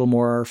it's a little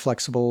more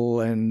flexible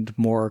and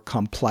more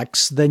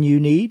complex than you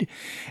need.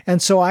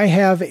 And so I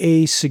have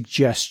a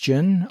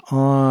suggestion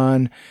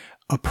on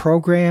a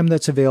program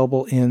that's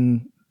available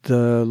in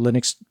the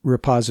Linux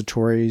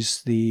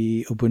repositories,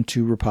 the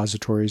Ubuntu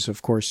repositories.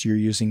 Of course, you're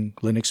using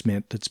Linux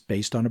Mint that's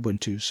based on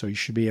Ubuntu, so you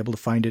should be able to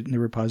find it in the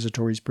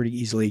repositories pretty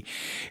easily.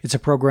 It's a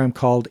program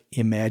called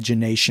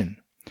Imagination.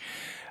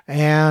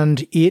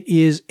 And it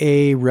is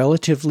a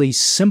relatively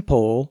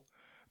simple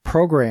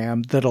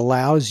program that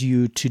allows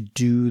you to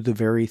do the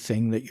very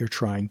thing that you're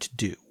trying to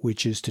do,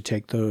 which is to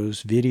take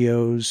those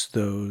videos,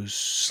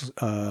 those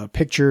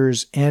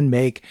pictures, and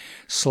make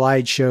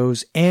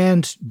slideshows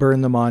and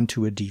burn them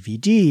onto a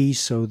DVD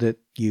so that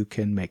you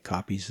can make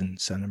copies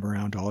and send them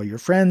around to all your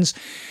friends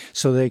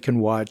so they can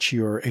watch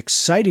your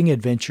exciting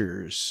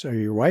adventures or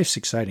your wife's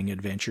exciting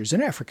adventures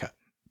in Africa.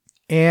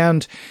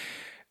 And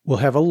we'll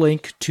have a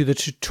link to the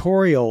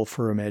tutorial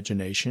for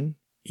Imagination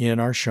in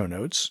our show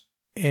notes,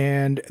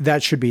 and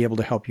that should be able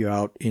to help you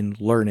out in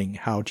learning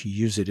how to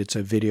use it. It's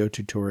a video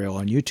tutorial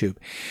on YouTube.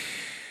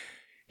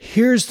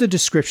 Here's the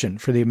description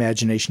for the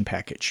Imagination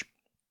package.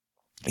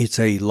 It's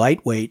a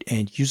lightweight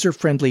and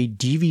user-friendly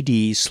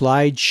DVD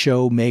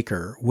slideshow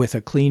maker with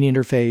a clean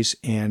interface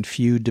and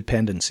few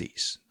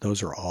dependencies.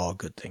 Those are all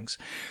good things.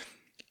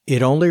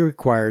 It only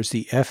requires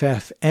the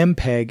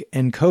FFmpeg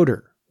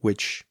encoder,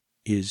 which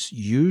is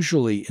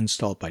usually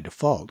installed by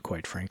default,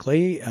 quite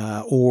frankly,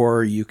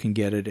 or you can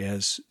get it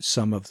as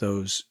some of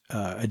those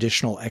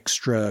additional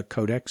extra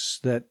codecs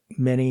that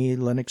many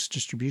Linux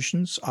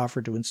distributions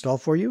offer to install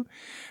for you.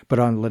 But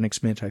on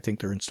Linux Mint, I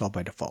think they're installed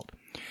by default.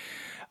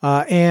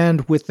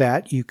 And with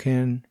that, you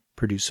can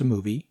produce a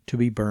movie to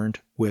be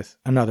burned with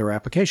another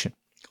application,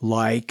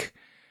 like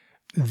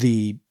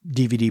the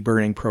DVD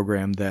burning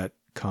program that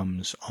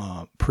comes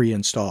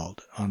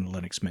pre-installed on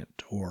Linux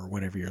Mint or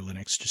whatever your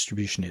Linux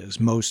distribution is.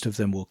 Most of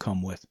them will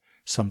come with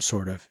some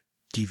sort of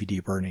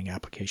DVD burning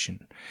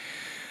application,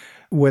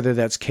 whether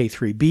that's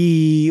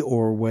K3B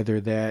or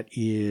whether that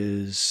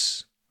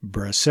is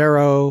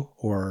Brasero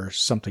or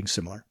something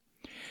similar.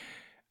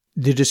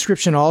 The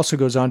description also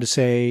goes on to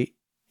say,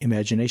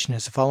 Imagination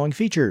has the following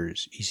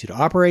features: easy to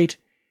operate.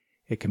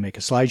 It can make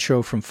a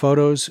slideshow from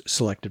photos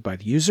selected by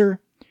the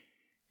user.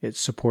 It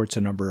supports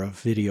a number of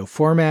video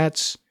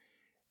formats,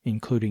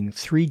 including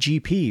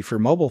 3GP for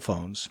mobile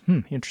phones.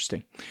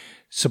 Interesting.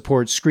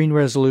 Supports screen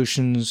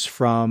resolutions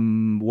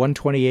from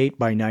 128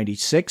 by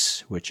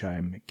 96, which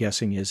I'm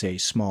guessing is a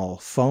small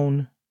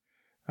phone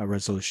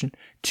resolution,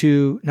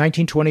 to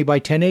 1920 by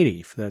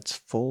 1080. That's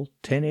full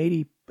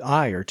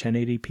 1080i or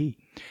 1080p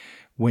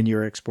when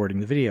you're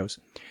exporting the videos.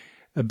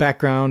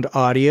 Background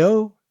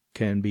audio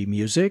can be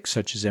music,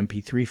 such as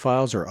MP3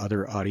 files or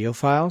other audio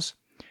files.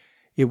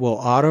 It will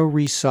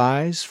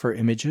auto-resize for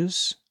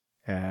images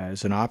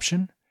as an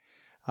option.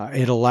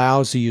 It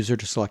allows the user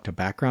to select a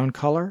background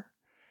color.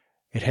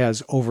 It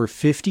has over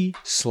 50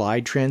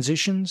 slide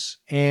transitions,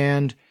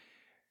 and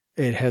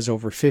it has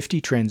over 50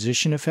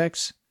 transition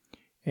effects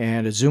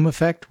and a zoom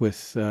effect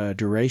with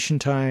duration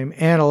time,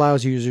 and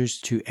allows users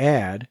to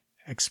add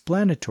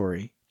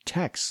explanatory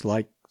text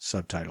like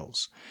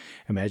subtitles.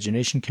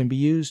 Imagination can be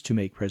used to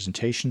make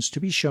presentations to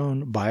be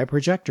shown by a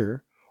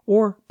projector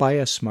or by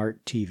a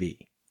smart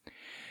TV.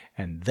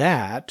 And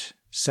that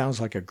sounds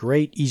like a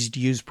great,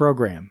 easy-to-use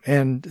program,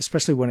 and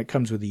especially when it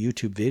comes with a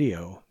YouTube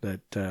video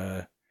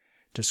that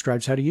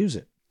describes how to use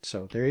it.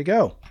 So there you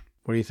go.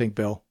 What do you think,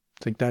 Bill?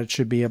 Think that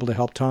should be able to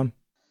help Tom?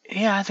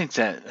 Yeah, I think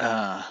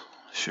that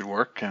should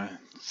work.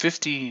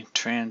 50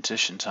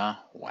 transitions, huh?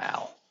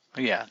 Wow.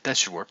 Yeah, that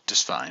should work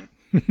just fine.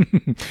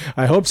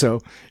 I hope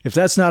so. If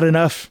that's not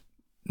enough,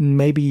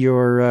 maybe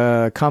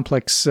your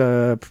complex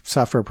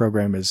software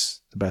program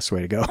is the best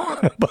way to go.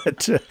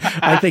 But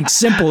I think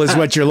simple is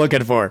what you're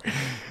looking for.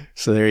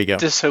 So there you go.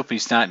 Just hope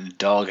he's not in a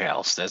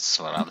doghouse. That's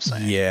what I'm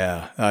saying.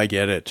 Yeah, I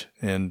get it.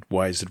 And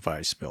wise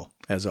advice, Bill,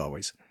 as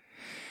always.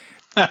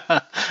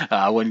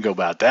 I wouldn't go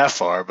about that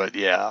far, but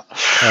yeah.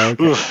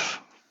 Okay.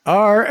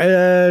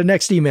 Our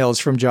next email is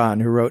from John,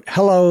 who wrote,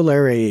 "Hello,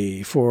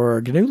 Larry. For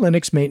GNU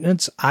Linux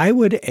maintenance, I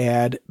would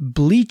add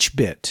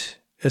BleachBit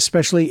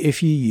especially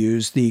if you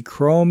use the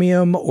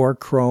Chromium or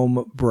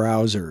Chrome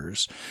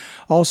browsers.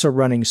 Also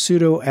running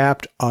sudo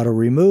apt auto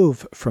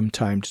remove from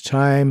time to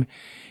time.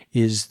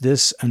 Is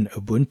this an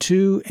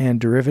Ubuntu and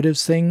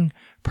derivatives thing?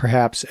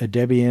 Perhaps a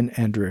Debian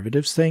and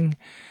derivatives thing?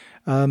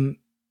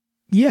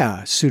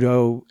 Yeah,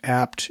 sudo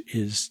apt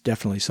is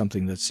definitely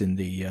something that's in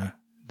the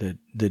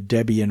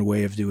Debian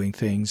way of doing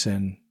things,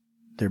 and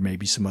there may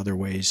be some other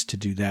ways to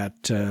do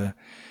that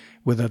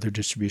with other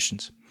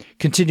distributions.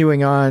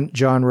 Continuing on,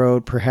 John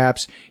wrote,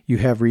 perhaps you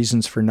have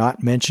reasons for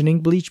not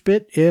mentioning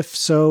BleachBit. If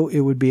so,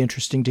 it would be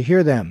interesting to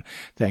hear them.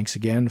 Thanks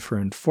again for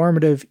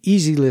informative,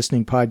 easy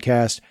listening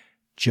podcast,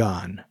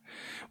 John.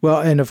 Well,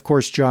 and of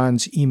course,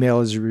 John's email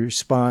is a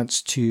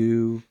response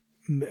to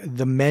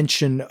the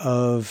mention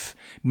of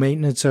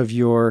maintenance of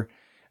your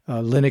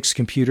Linux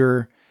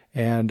computer.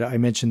 And I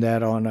mentioned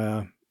that on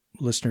a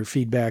listener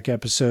feedback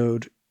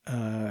episode,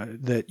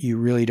 that you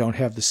really don't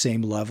have the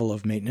same level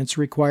of maintenance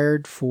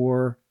required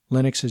for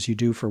Linux as you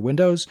do for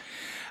Windows.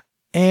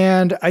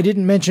 And I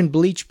didn't mention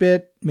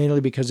BleachBit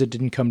mainly because it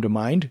didn't come to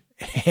mind.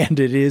 And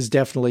it is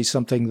definitely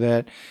something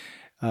that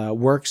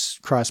works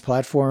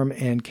cross-platform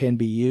and can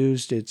be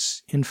used.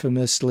 It's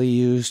infamously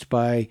used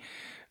by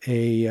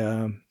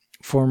a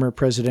former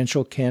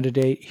presidential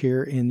candidate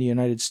here in the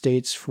United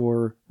States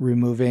for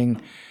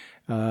removing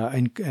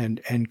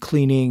and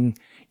cleaning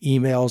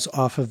emails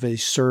off of a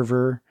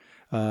server.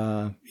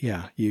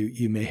 Yeah,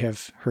 you may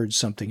have heard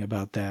something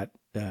about that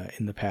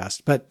in the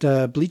past. But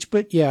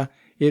BleachBit, yeah,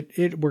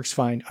 it works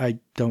fine. I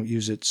don't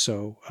use it,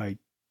 so I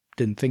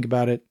didn't think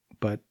about it,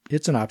 but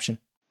it's an option.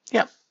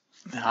 Yep.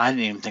 I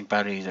didn't even think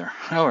about it either.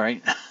 All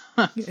right.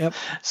 Yep.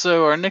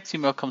 So our next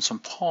email comes from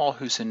Paul,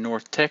 who's in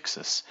North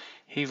Texas.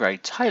 He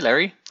writes, "Hi,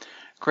 Larry.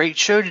 Great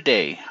show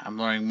today. I'm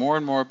learning more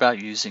and more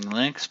about using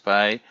Linux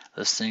by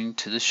listening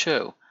to the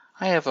show.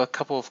 I have a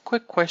couple of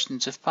quick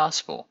questions if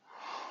possible.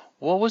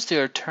 What was the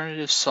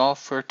alternative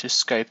software to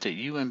Skype that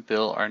you and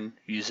Bill are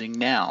using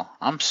now?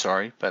 I'm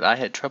sorry, but I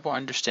had trouble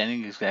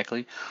understanding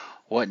exactly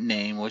what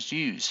name was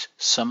used.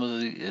 Some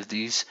of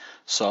these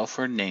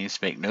software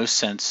names make no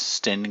sense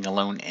standing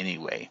alone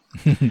anyway."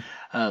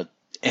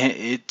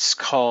 It's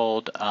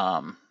called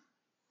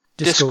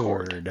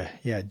Discord.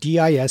 Yeah,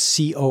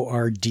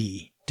 Discord.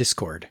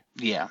 Discord.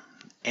 Yeah,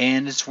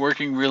 and it's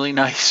working really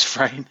nice,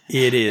 right?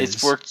 It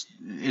is.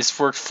 It's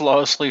worked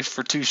flawlessly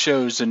for 2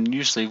 shows, and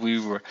usually we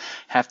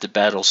have to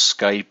battle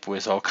Skype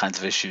with all kinds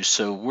of issues.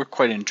 So we're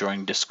quite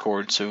enjoying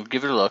Discord. So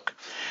give it a look.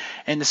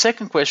 And the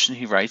second question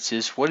he writes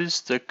is, what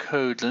is the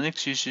code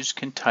Linux users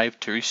can type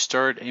to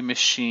restart a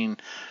machine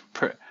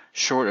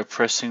short of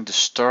pressing the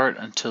start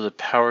until the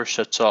power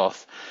shuts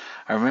off?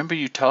 I remember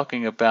you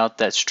talking about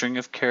that string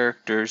of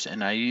characters,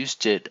 and I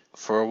used it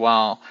for a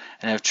while,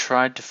 and I've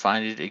tried to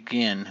find it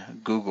again,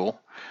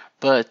 Google,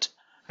 but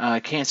I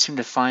can't seem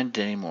to find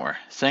it anymore.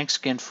 Thanks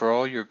again for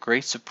all your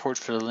great support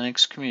for the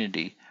Linux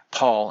community.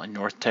 Paul in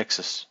North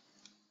Texas.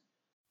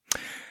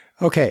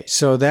 Okay,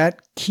 so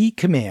that key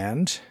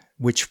command,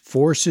 which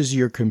forces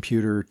your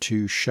computer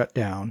to shut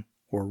down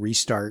or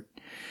restart,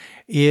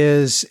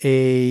 is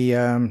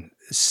a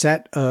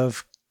set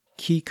of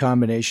key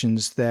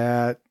combinations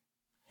that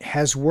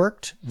has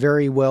worked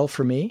very well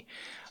for me.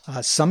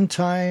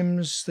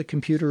 Sometimes the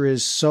computer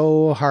is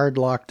so hard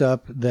locked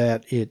up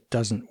that it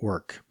doesn't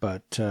work,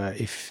 but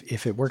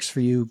if it works for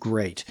you,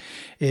 great.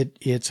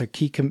 It's a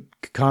key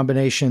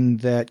combination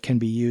that can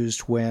be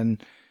used when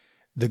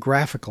the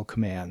graphical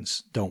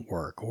commands don't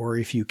work, or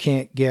if you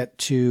can't get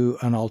to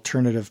an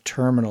alternative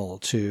terminal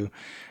to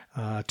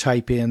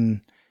type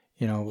in,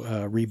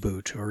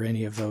 reboot or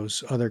any of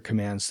those other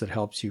commands that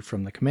helps you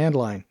from the command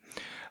line.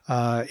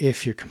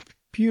 If your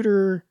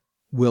computer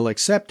will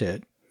accept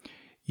it,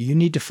 you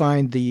need to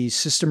find the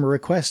system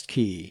request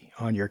key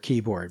on your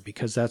keyboard,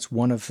 because that's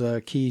one of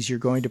the keys you're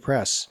going to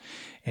press.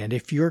 And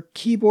if your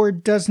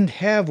keyboard doesn't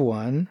have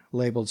one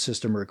labeled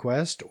system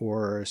request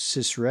or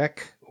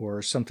sysrec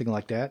or something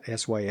like that,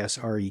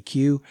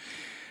 SYSREQ,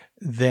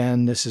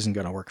 then this isn't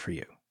going to work for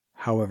you.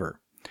 However,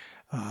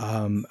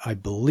 I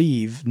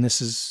believe, and this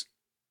is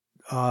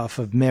off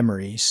of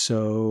memory,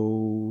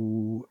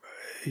 so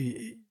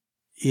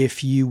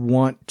if you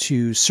want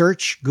to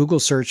search, Google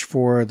search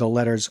for the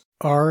letters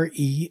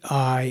REISUB.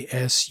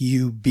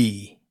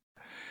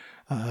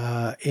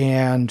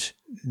 And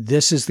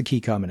this is the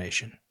key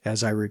combination,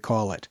 as I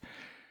recall it.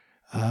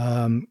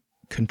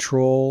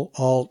 Control,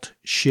 Alt,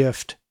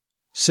 Shift,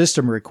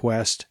 System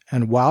Request.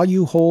 And while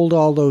you hold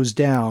all those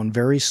down,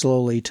 very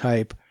slowly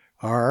type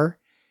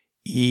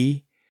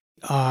REISUB.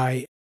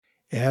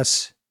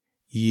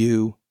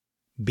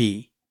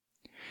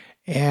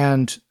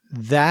 And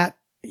that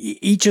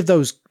each of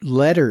those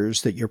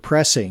letters that you're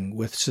pressing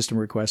with system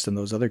request and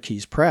those other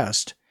keys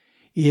pressed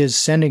is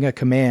sending a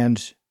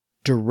command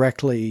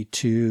directly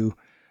to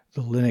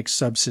the Linux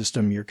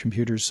subsystem, your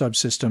computer's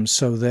subsystem,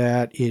 so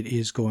that it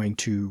is going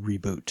to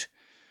reboot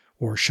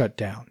or shut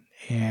down.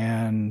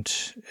 And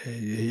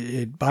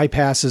it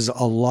bypasses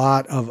a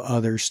lot of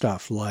other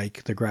stuff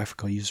like the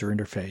graphical user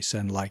interface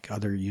and like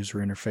other user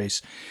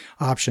interface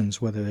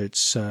options, whether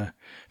it's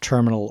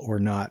terminal or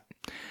not.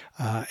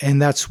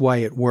 And that's why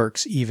it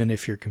works even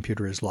if your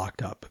computer is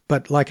locked up.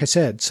 But like I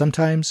said,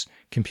 sometimes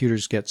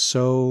computers get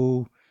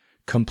so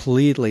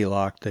completely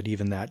locked that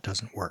even that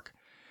doesn't work.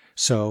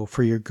 So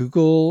for your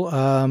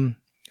Google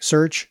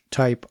search,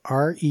 type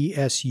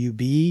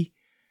RESUB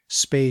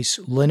space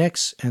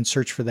Linux and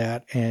search for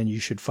that, and you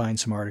should find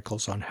some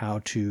articles on how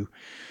to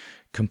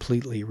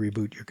completely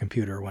reboot your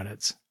computer when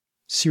it's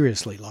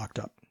seriously locked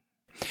up.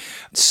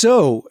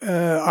 So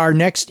our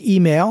next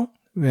email,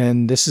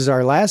 and this is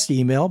our last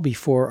email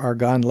before our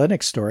Gone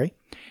Linux story,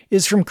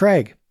 is from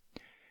Craig.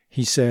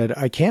 He said,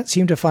 I can't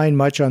seem to find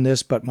much on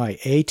this, but my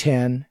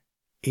A10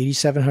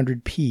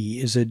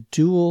 8700P is a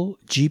dual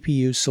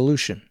GPU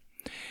solution.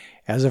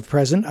 As of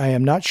present, I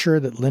am not sure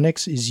that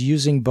Linux is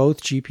using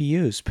both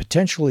GPUs.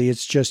 Potentially,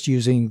 it's just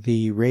using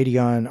the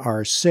Radeon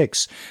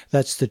R6.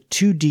 That's the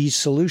 2D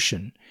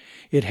solution.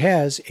 It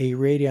has a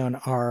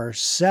Radeon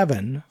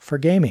R7 for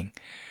gaming.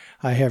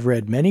 I have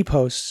read many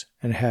posts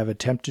and have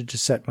attempted to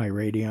set my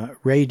Radeon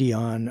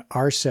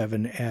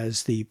R7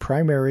 as the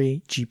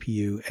primary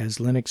GPU as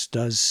Linux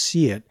does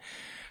see it.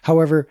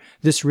 However,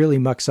 this really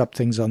mucks up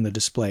things on the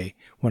display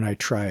when I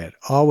try it.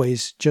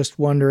 Always just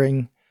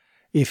wondering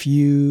if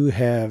you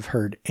have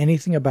heard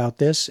anything about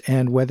this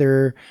and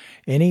whether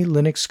any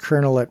Linux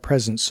kernel at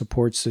present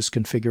supports this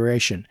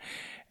configuration.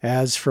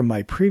 As from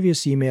my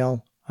previous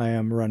email, I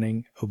am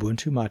running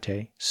Ubuntu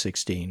Mate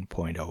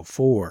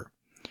 16.04.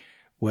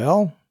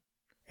 Well,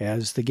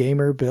 as the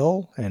gamer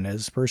Bill and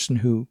as the person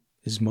who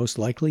is most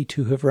likely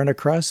to have run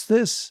across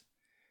this,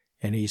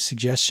 any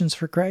suggestions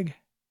for Craig?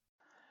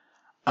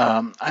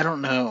 I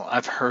don't know.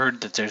 I've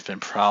heard that there's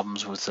been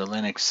problems with the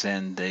Linux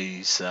and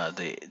these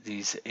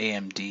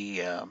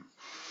AMD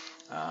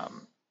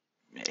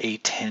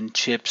A10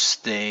 chips.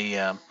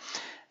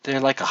 They're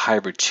like a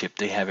hybrid chip.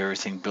 They have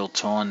everything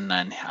built on,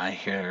 and I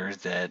hear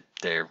that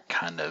they're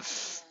kind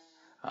of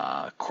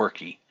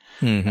quirky.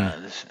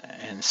 And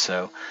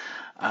so,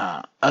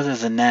 other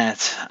than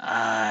that,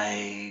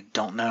 I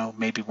don't know.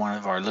 Maybe one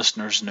of our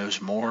listeners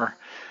knows more.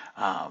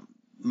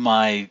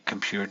 My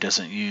computer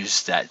doesn't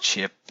use that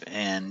chip,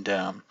 and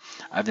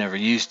I've never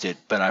used it,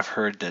 but I've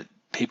heard that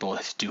people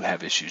do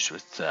have issues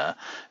with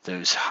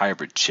those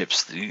hybrid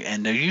chips,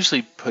 and they're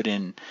usually put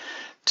in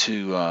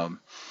to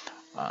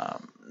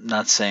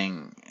not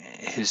saying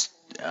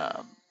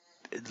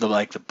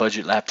like the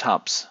budget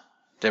laptops,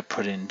 they're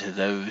put into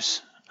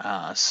those.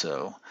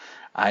 So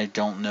I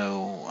don't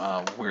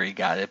know where he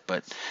got it,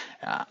 but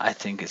I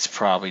think it's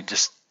probably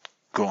just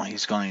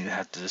he's going to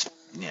have to just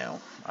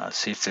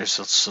see if there's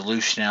a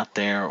solution out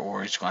there,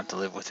 or he's going to have to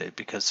live with it,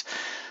 because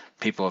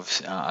people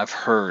have I've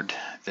heard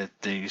that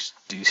these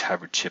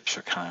hybrid chips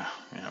are kind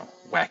of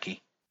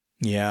wacky.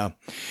 Yeah,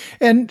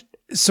 and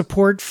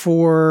support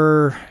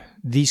for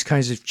these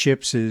kinds of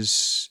chips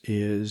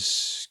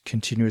is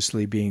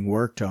continuously being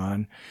worked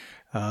on.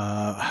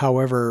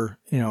 However,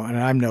 and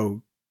I'm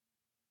no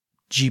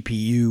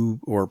GPU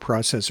or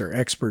processor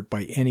expert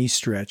by any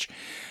stretch,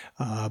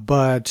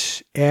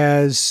 but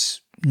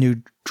as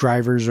new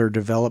drivers are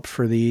developed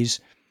for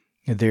these,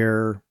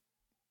 they're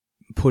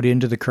put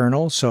into the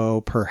kernel.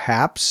 So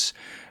perhaps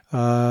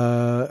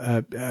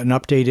an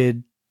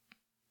updated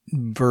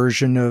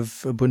version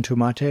of Ubuntu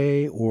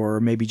Mate, or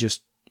maybe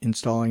just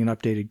installing an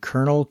updated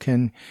kernel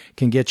can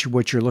get you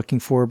what you're looking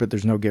for, but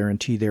there's no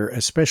guarantee there,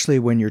 especially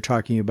when you're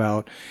talking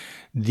about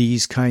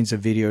these kinds of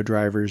video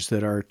drivers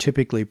that are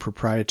typically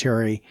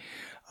proprietary.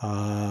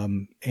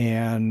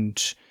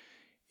 And,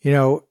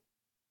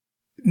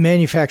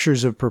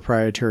 manufacturers of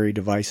proprietary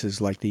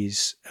devices like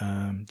these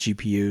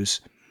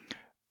GPUs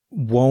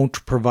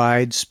won't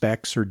provide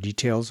specs or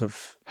details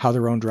of how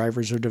their own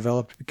drivers are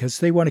developed because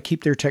they want to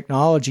keep their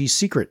technology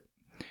secret,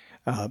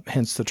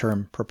 hence the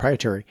term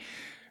proprietary.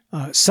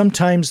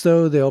 Sometimes,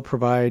 though, they'll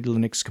provide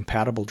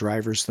Linux-compatible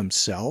drivers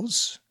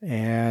themselves,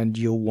 and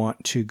you'll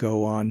want to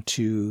go on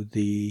to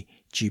the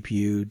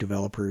GPU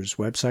developer's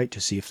website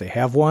to see if they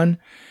have one.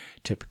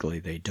 Typically,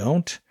 they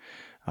don't,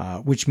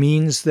 which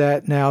means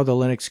that now the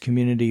Linux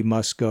community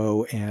must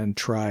go and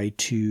try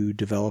to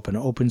develop an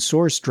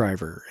open-source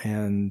driver,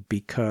 and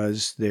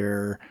because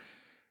their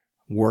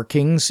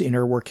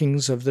inner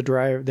workings of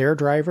their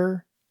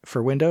driver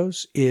for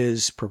Windows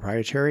is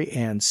proprietary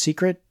and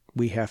secret,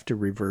 we have to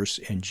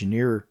reverse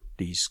engineer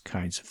these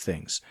kinds of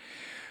things.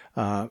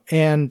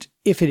 And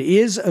if it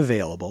is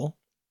available,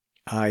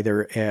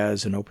 either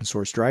as an open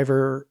source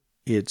driver,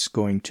 it's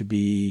going to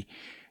be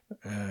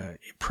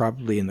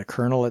probably in the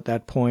kernel at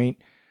that point,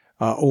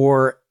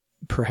 or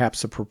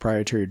perhaps a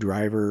proprietary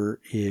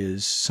driver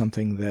is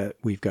something that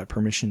we've got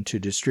permission to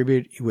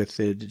distribute with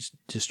the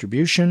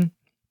distribution.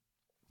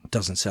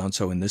 Doesn't sound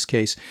so in this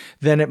case.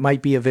 Then it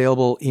might be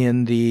available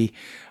in the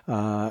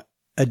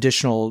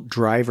additional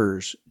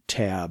drivers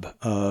tab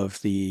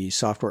of the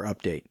software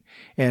update.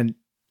 And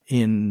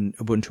in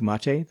Ubuntu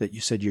Mate that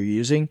you said you're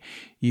using,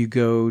 you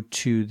go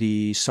to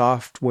the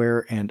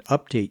software and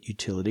update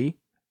utility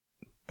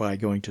by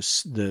going to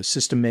the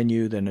system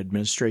menu, then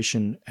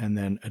administration, and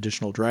then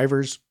additional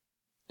drivers.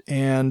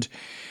 And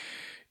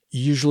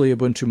Usually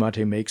Ubuntu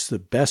Mate makes the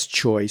best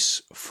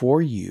choice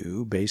for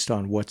you based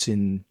on what's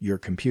in your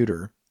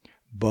computer.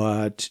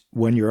 But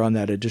when you're on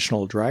that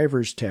additional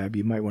drivers tab,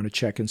 you might want to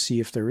check and see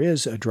if there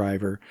is a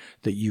driver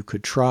that you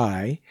could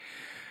try.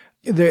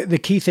 The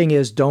key thing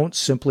is don't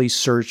simply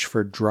search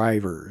for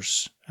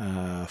drivers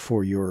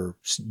for your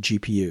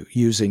GPU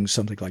using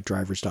something like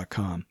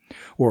drivers.com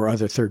or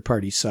other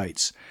third-party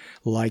sites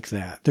like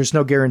that. There's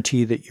no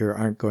guarantee that you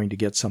aren't going to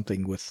get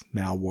something with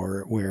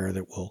malware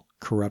that will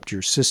corrupt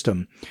your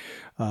system.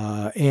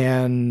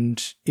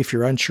 And if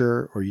you're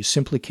unsure or you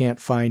simply can't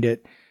find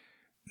it,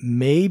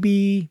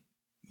 maybe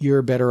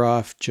you're better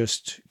off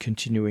just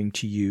continuing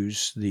to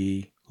use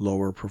the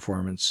lower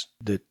performance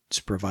that's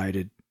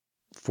provided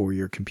for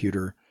your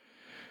computer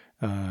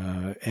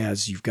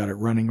as you've got it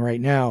running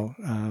right now.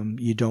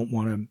 You don't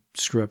want to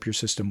screw up your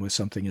system with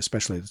something,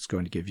 especially that's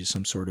going to give you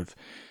some sort of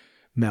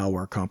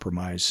malware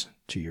compromise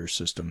to your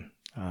system.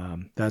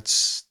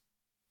 That's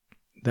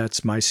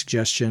my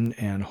suggestion,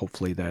 and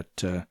hopefully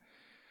that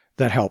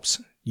helps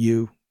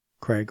you,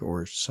 Craig,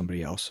 or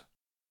somebody else.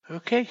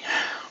 Okay.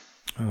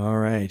 All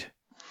right.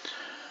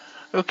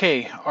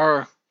 Okay,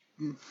 our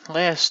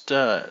last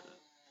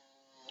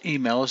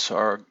emails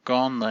are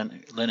Gone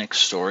Linux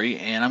story,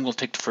 and I'm going to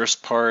take the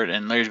first part,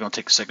 and Larry's going to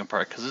take the second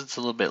part because it's a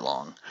little bit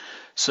long.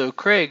 So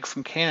Craig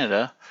from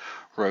Canada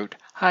wrote,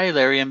 "Hi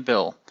Larry and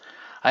Bill.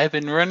 I have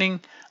been running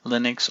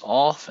Linux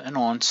off and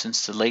on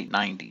since the late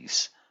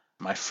 90s.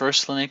 My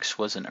first Linux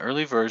was an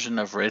early version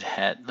of Red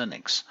Hat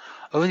Linux.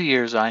 Over the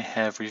years I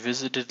have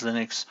revisited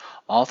Linux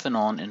off and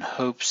on in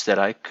hopes that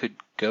I could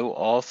go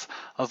off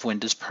of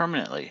Windows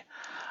permanently.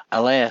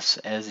 Alas,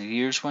 as the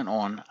years went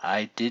on,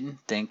 I didn't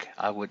think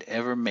I would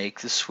ever make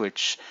the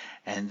switch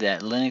and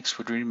that Linux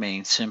would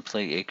remain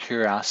simply a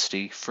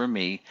curiosity for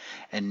me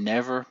and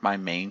never my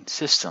main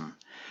system.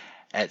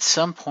 At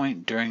some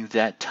point during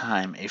that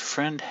time, a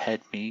friend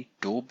had me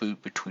dual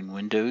boot between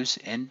Windows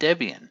and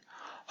Debian.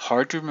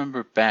 Hard to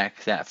remember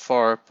back that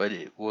far, but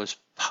it was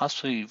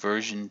possibly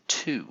version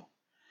 2.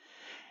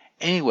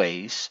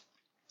 Anyways,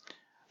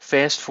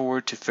 fast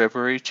forward to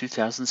February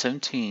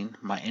 2017,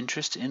 my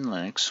interest in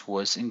Linux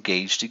was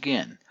engaged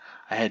again.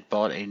 I had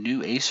bought a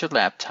new Acer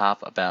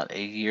laptop about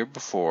a year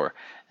before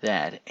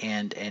that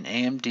and an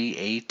AMD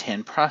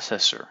A10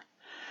 processor.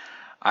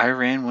 I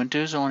ran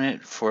Windows on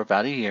it for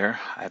about a year.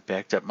 I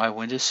backed up my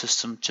Windows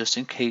system just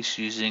in case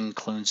using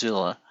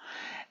Clonezilla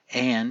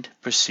and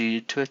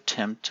proceeded to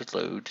attempt to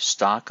load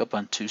stock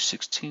Ubuntu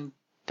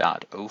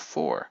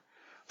 16.04.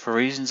 For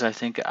reasons I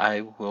think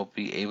I will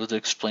be able to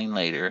explain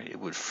later, it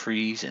would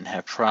freeze and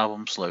have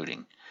problems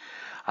loading.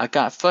 I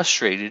got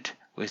frustrated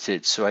with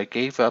it, so I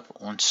gave up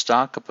on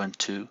stock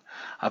Ubuntu.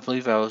 I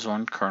believe I was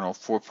on kernel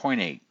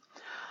 4.8.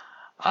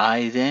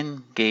 I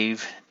then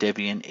gave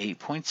Debian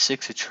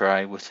 8.6 a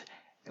try with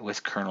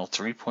kernel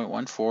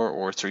 3.14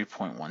 or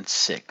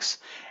 3.16.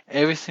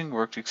 Everything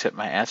worked except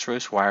my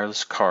Atheros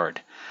wireless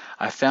card.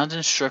 I found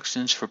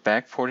instructions for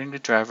backporting the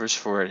drivers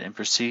for it and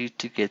proceeded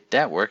to get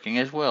that working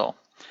as well.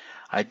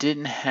 I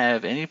didn't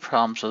have any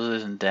problems other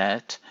than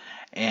that,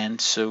 and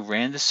so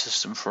ran the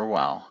system for a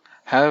while.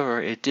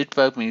 However, it did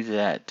bug me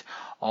that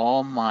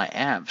all my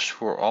apps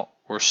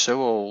were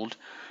so old,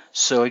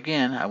 so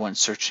again I went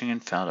searching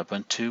and found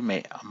Ubuntu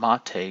Mate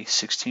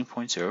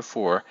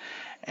 16.04,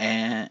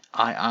 and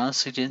I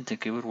honestly didn't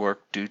think it would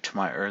work due to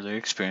my earlier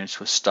experience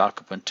with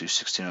stock Ubuntu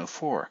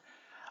 16.04.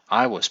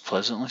 I was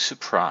pleasantly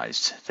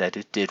surprised that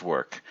it did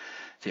work.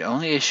 The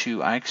only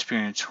issue I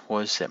experienced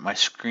was that my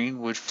screen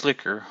would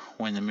flicker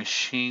when the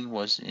machine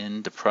was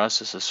in the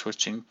process of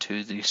switching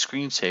to the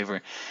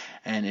screensaver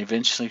and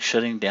eventually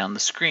shutting down the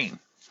screen.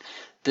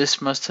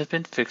 This must have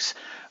been fixed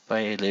by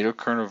a later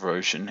kernel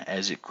version,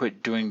 as it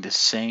quit doing the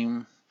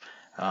same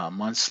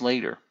months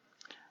later.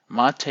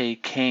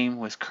 Mate came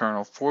with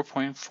kernel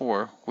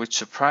 4.4, which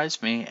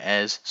surprised me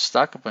as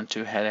stock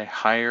Ubuntu had a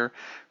higher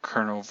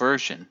kernel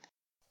version.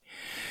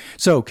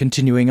 So,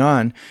 continuing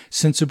on,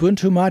 since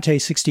Ubuntu Mate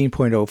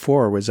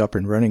 16.04 was up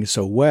and running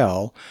so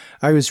well,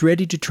 I was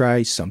ready to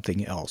try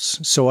something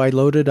else. So I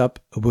loaded up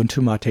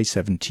Ubuntu Mate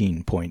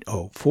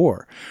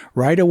 17.04.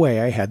 Right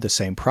away, I had the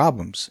same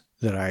problems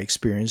that I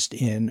experienced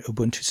in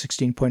Ubuntu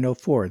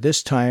 16.04.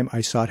 This time,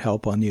 I sought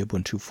help on the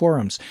Ubuntu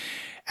forums.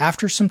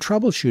 After some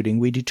troubleshooting,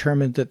 we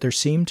determined that there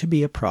seemed to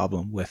be a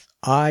problem with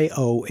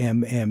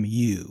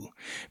IOMMU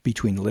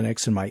between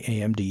Linux and my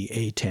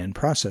AMD A10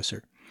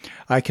 processor.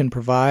 I can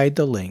provide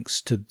the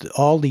links to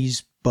all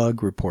these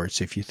bug reports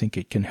if you think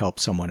it can help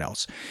someone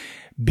else.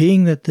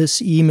 Being that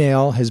this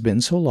email has been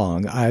so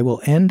long, I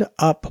will end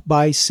up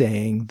by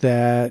saying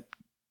that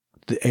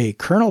a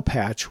kernel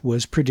patch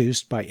was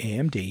produced by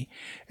AMD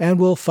and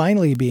will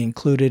finally be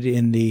included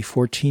in the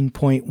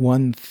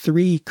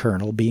 14.13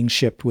 kernel being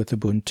shipped with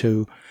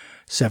Ubuntu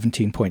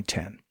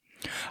 17.10.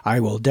 I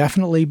will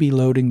definitely be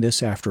loading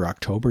this after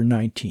October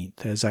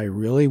 19th, as I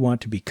really want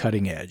to be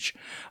cutting edge.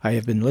 I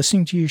have been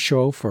listening to your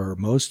show for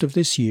most of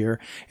this year,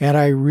 and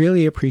I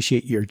really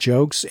appreciate your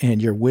jokes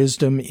and your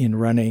wisdom in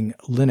running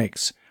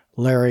Linux,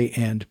 Larry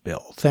and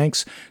Bill.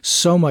 Thanks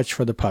so much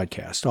for the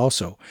podcast.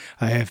 Also,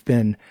 I have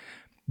been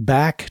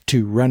back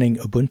to running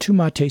Ubuntu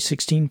Mate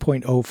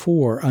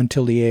 16.04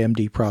 until the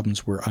AMD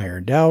problems were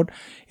ironed out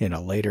in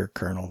a later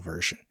kernel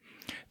version.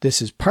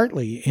 This is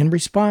partly in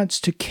response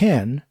to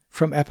Ken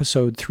from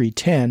episode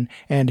 310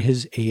 and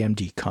his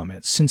AMD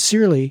comments.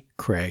 Sincerely,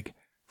 Craig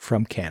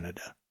from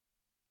Canada.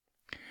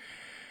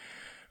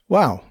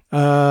 Wow.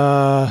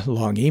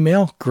 Long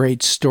email.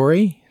 Great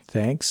story.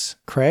 Thanks,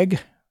 Craig,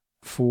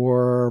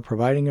 for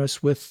providing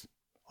us with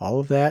all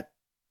of that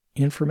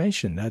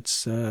information.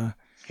 That's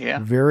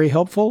very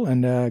helpful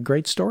and a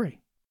great story.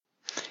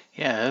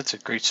 Yeah, that's a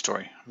great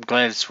story. I'm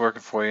glad it's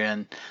working for you.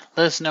 And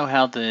let us know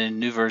how the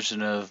new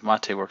version of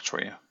Mate works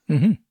for you.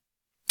 Mm-hmm.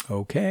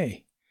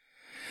 Okay.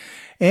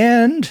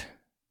 And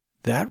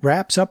that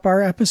wraps up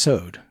our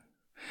episode.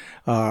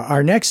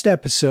 Our next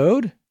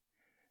episode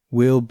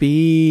will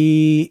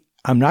be,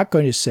 I'm not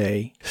going to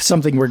say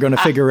something we're going to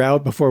figure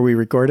out before we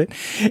record it.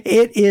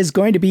 It is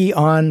going to be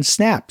on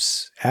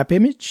snaps, app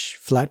image,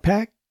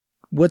 Flatpak.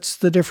 What's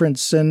the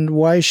difference and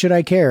why should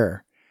I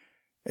care?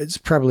 It's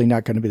probably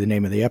not going to be the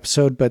name of the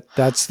episode, but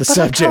that's the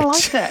subject. I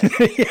like that.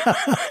 Yeah.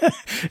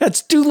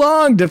 That's too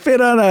long to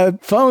fit on a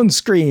phone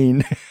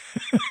screen.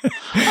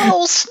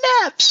 Oh,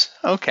 snaps.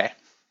 Okay.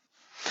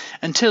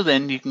 Until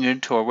then, you can go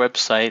to our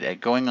website at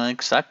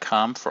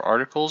goinglinux.com for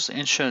articles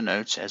and show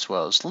notes, as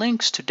well as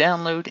links to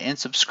download and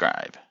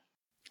subscribe.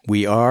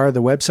 We are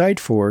the website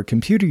for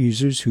computer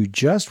users who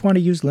just want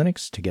to use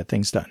Linux to get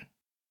things done.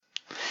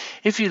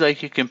 If you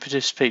like, you can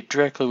participate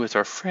directly with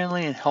our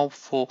friendly and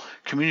helpful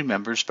community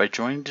members by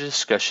joining the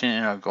discussion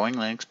in our Going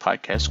Linux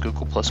Podcast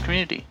Google Plus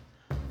community.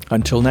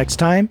 Until next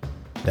time,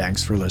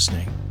 thanks for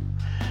listening.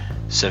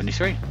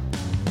 73.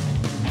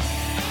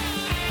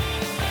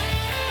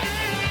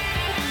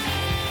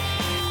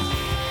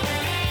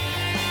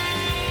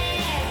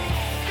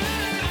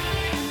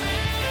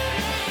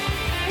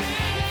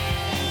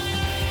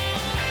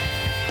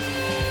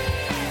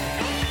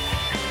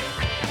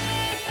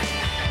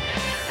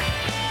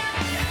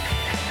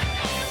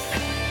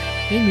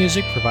 Theme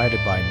music provided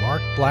by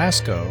Mark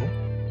Blasco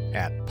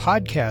at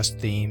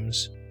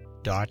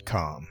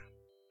podcastthemes.com.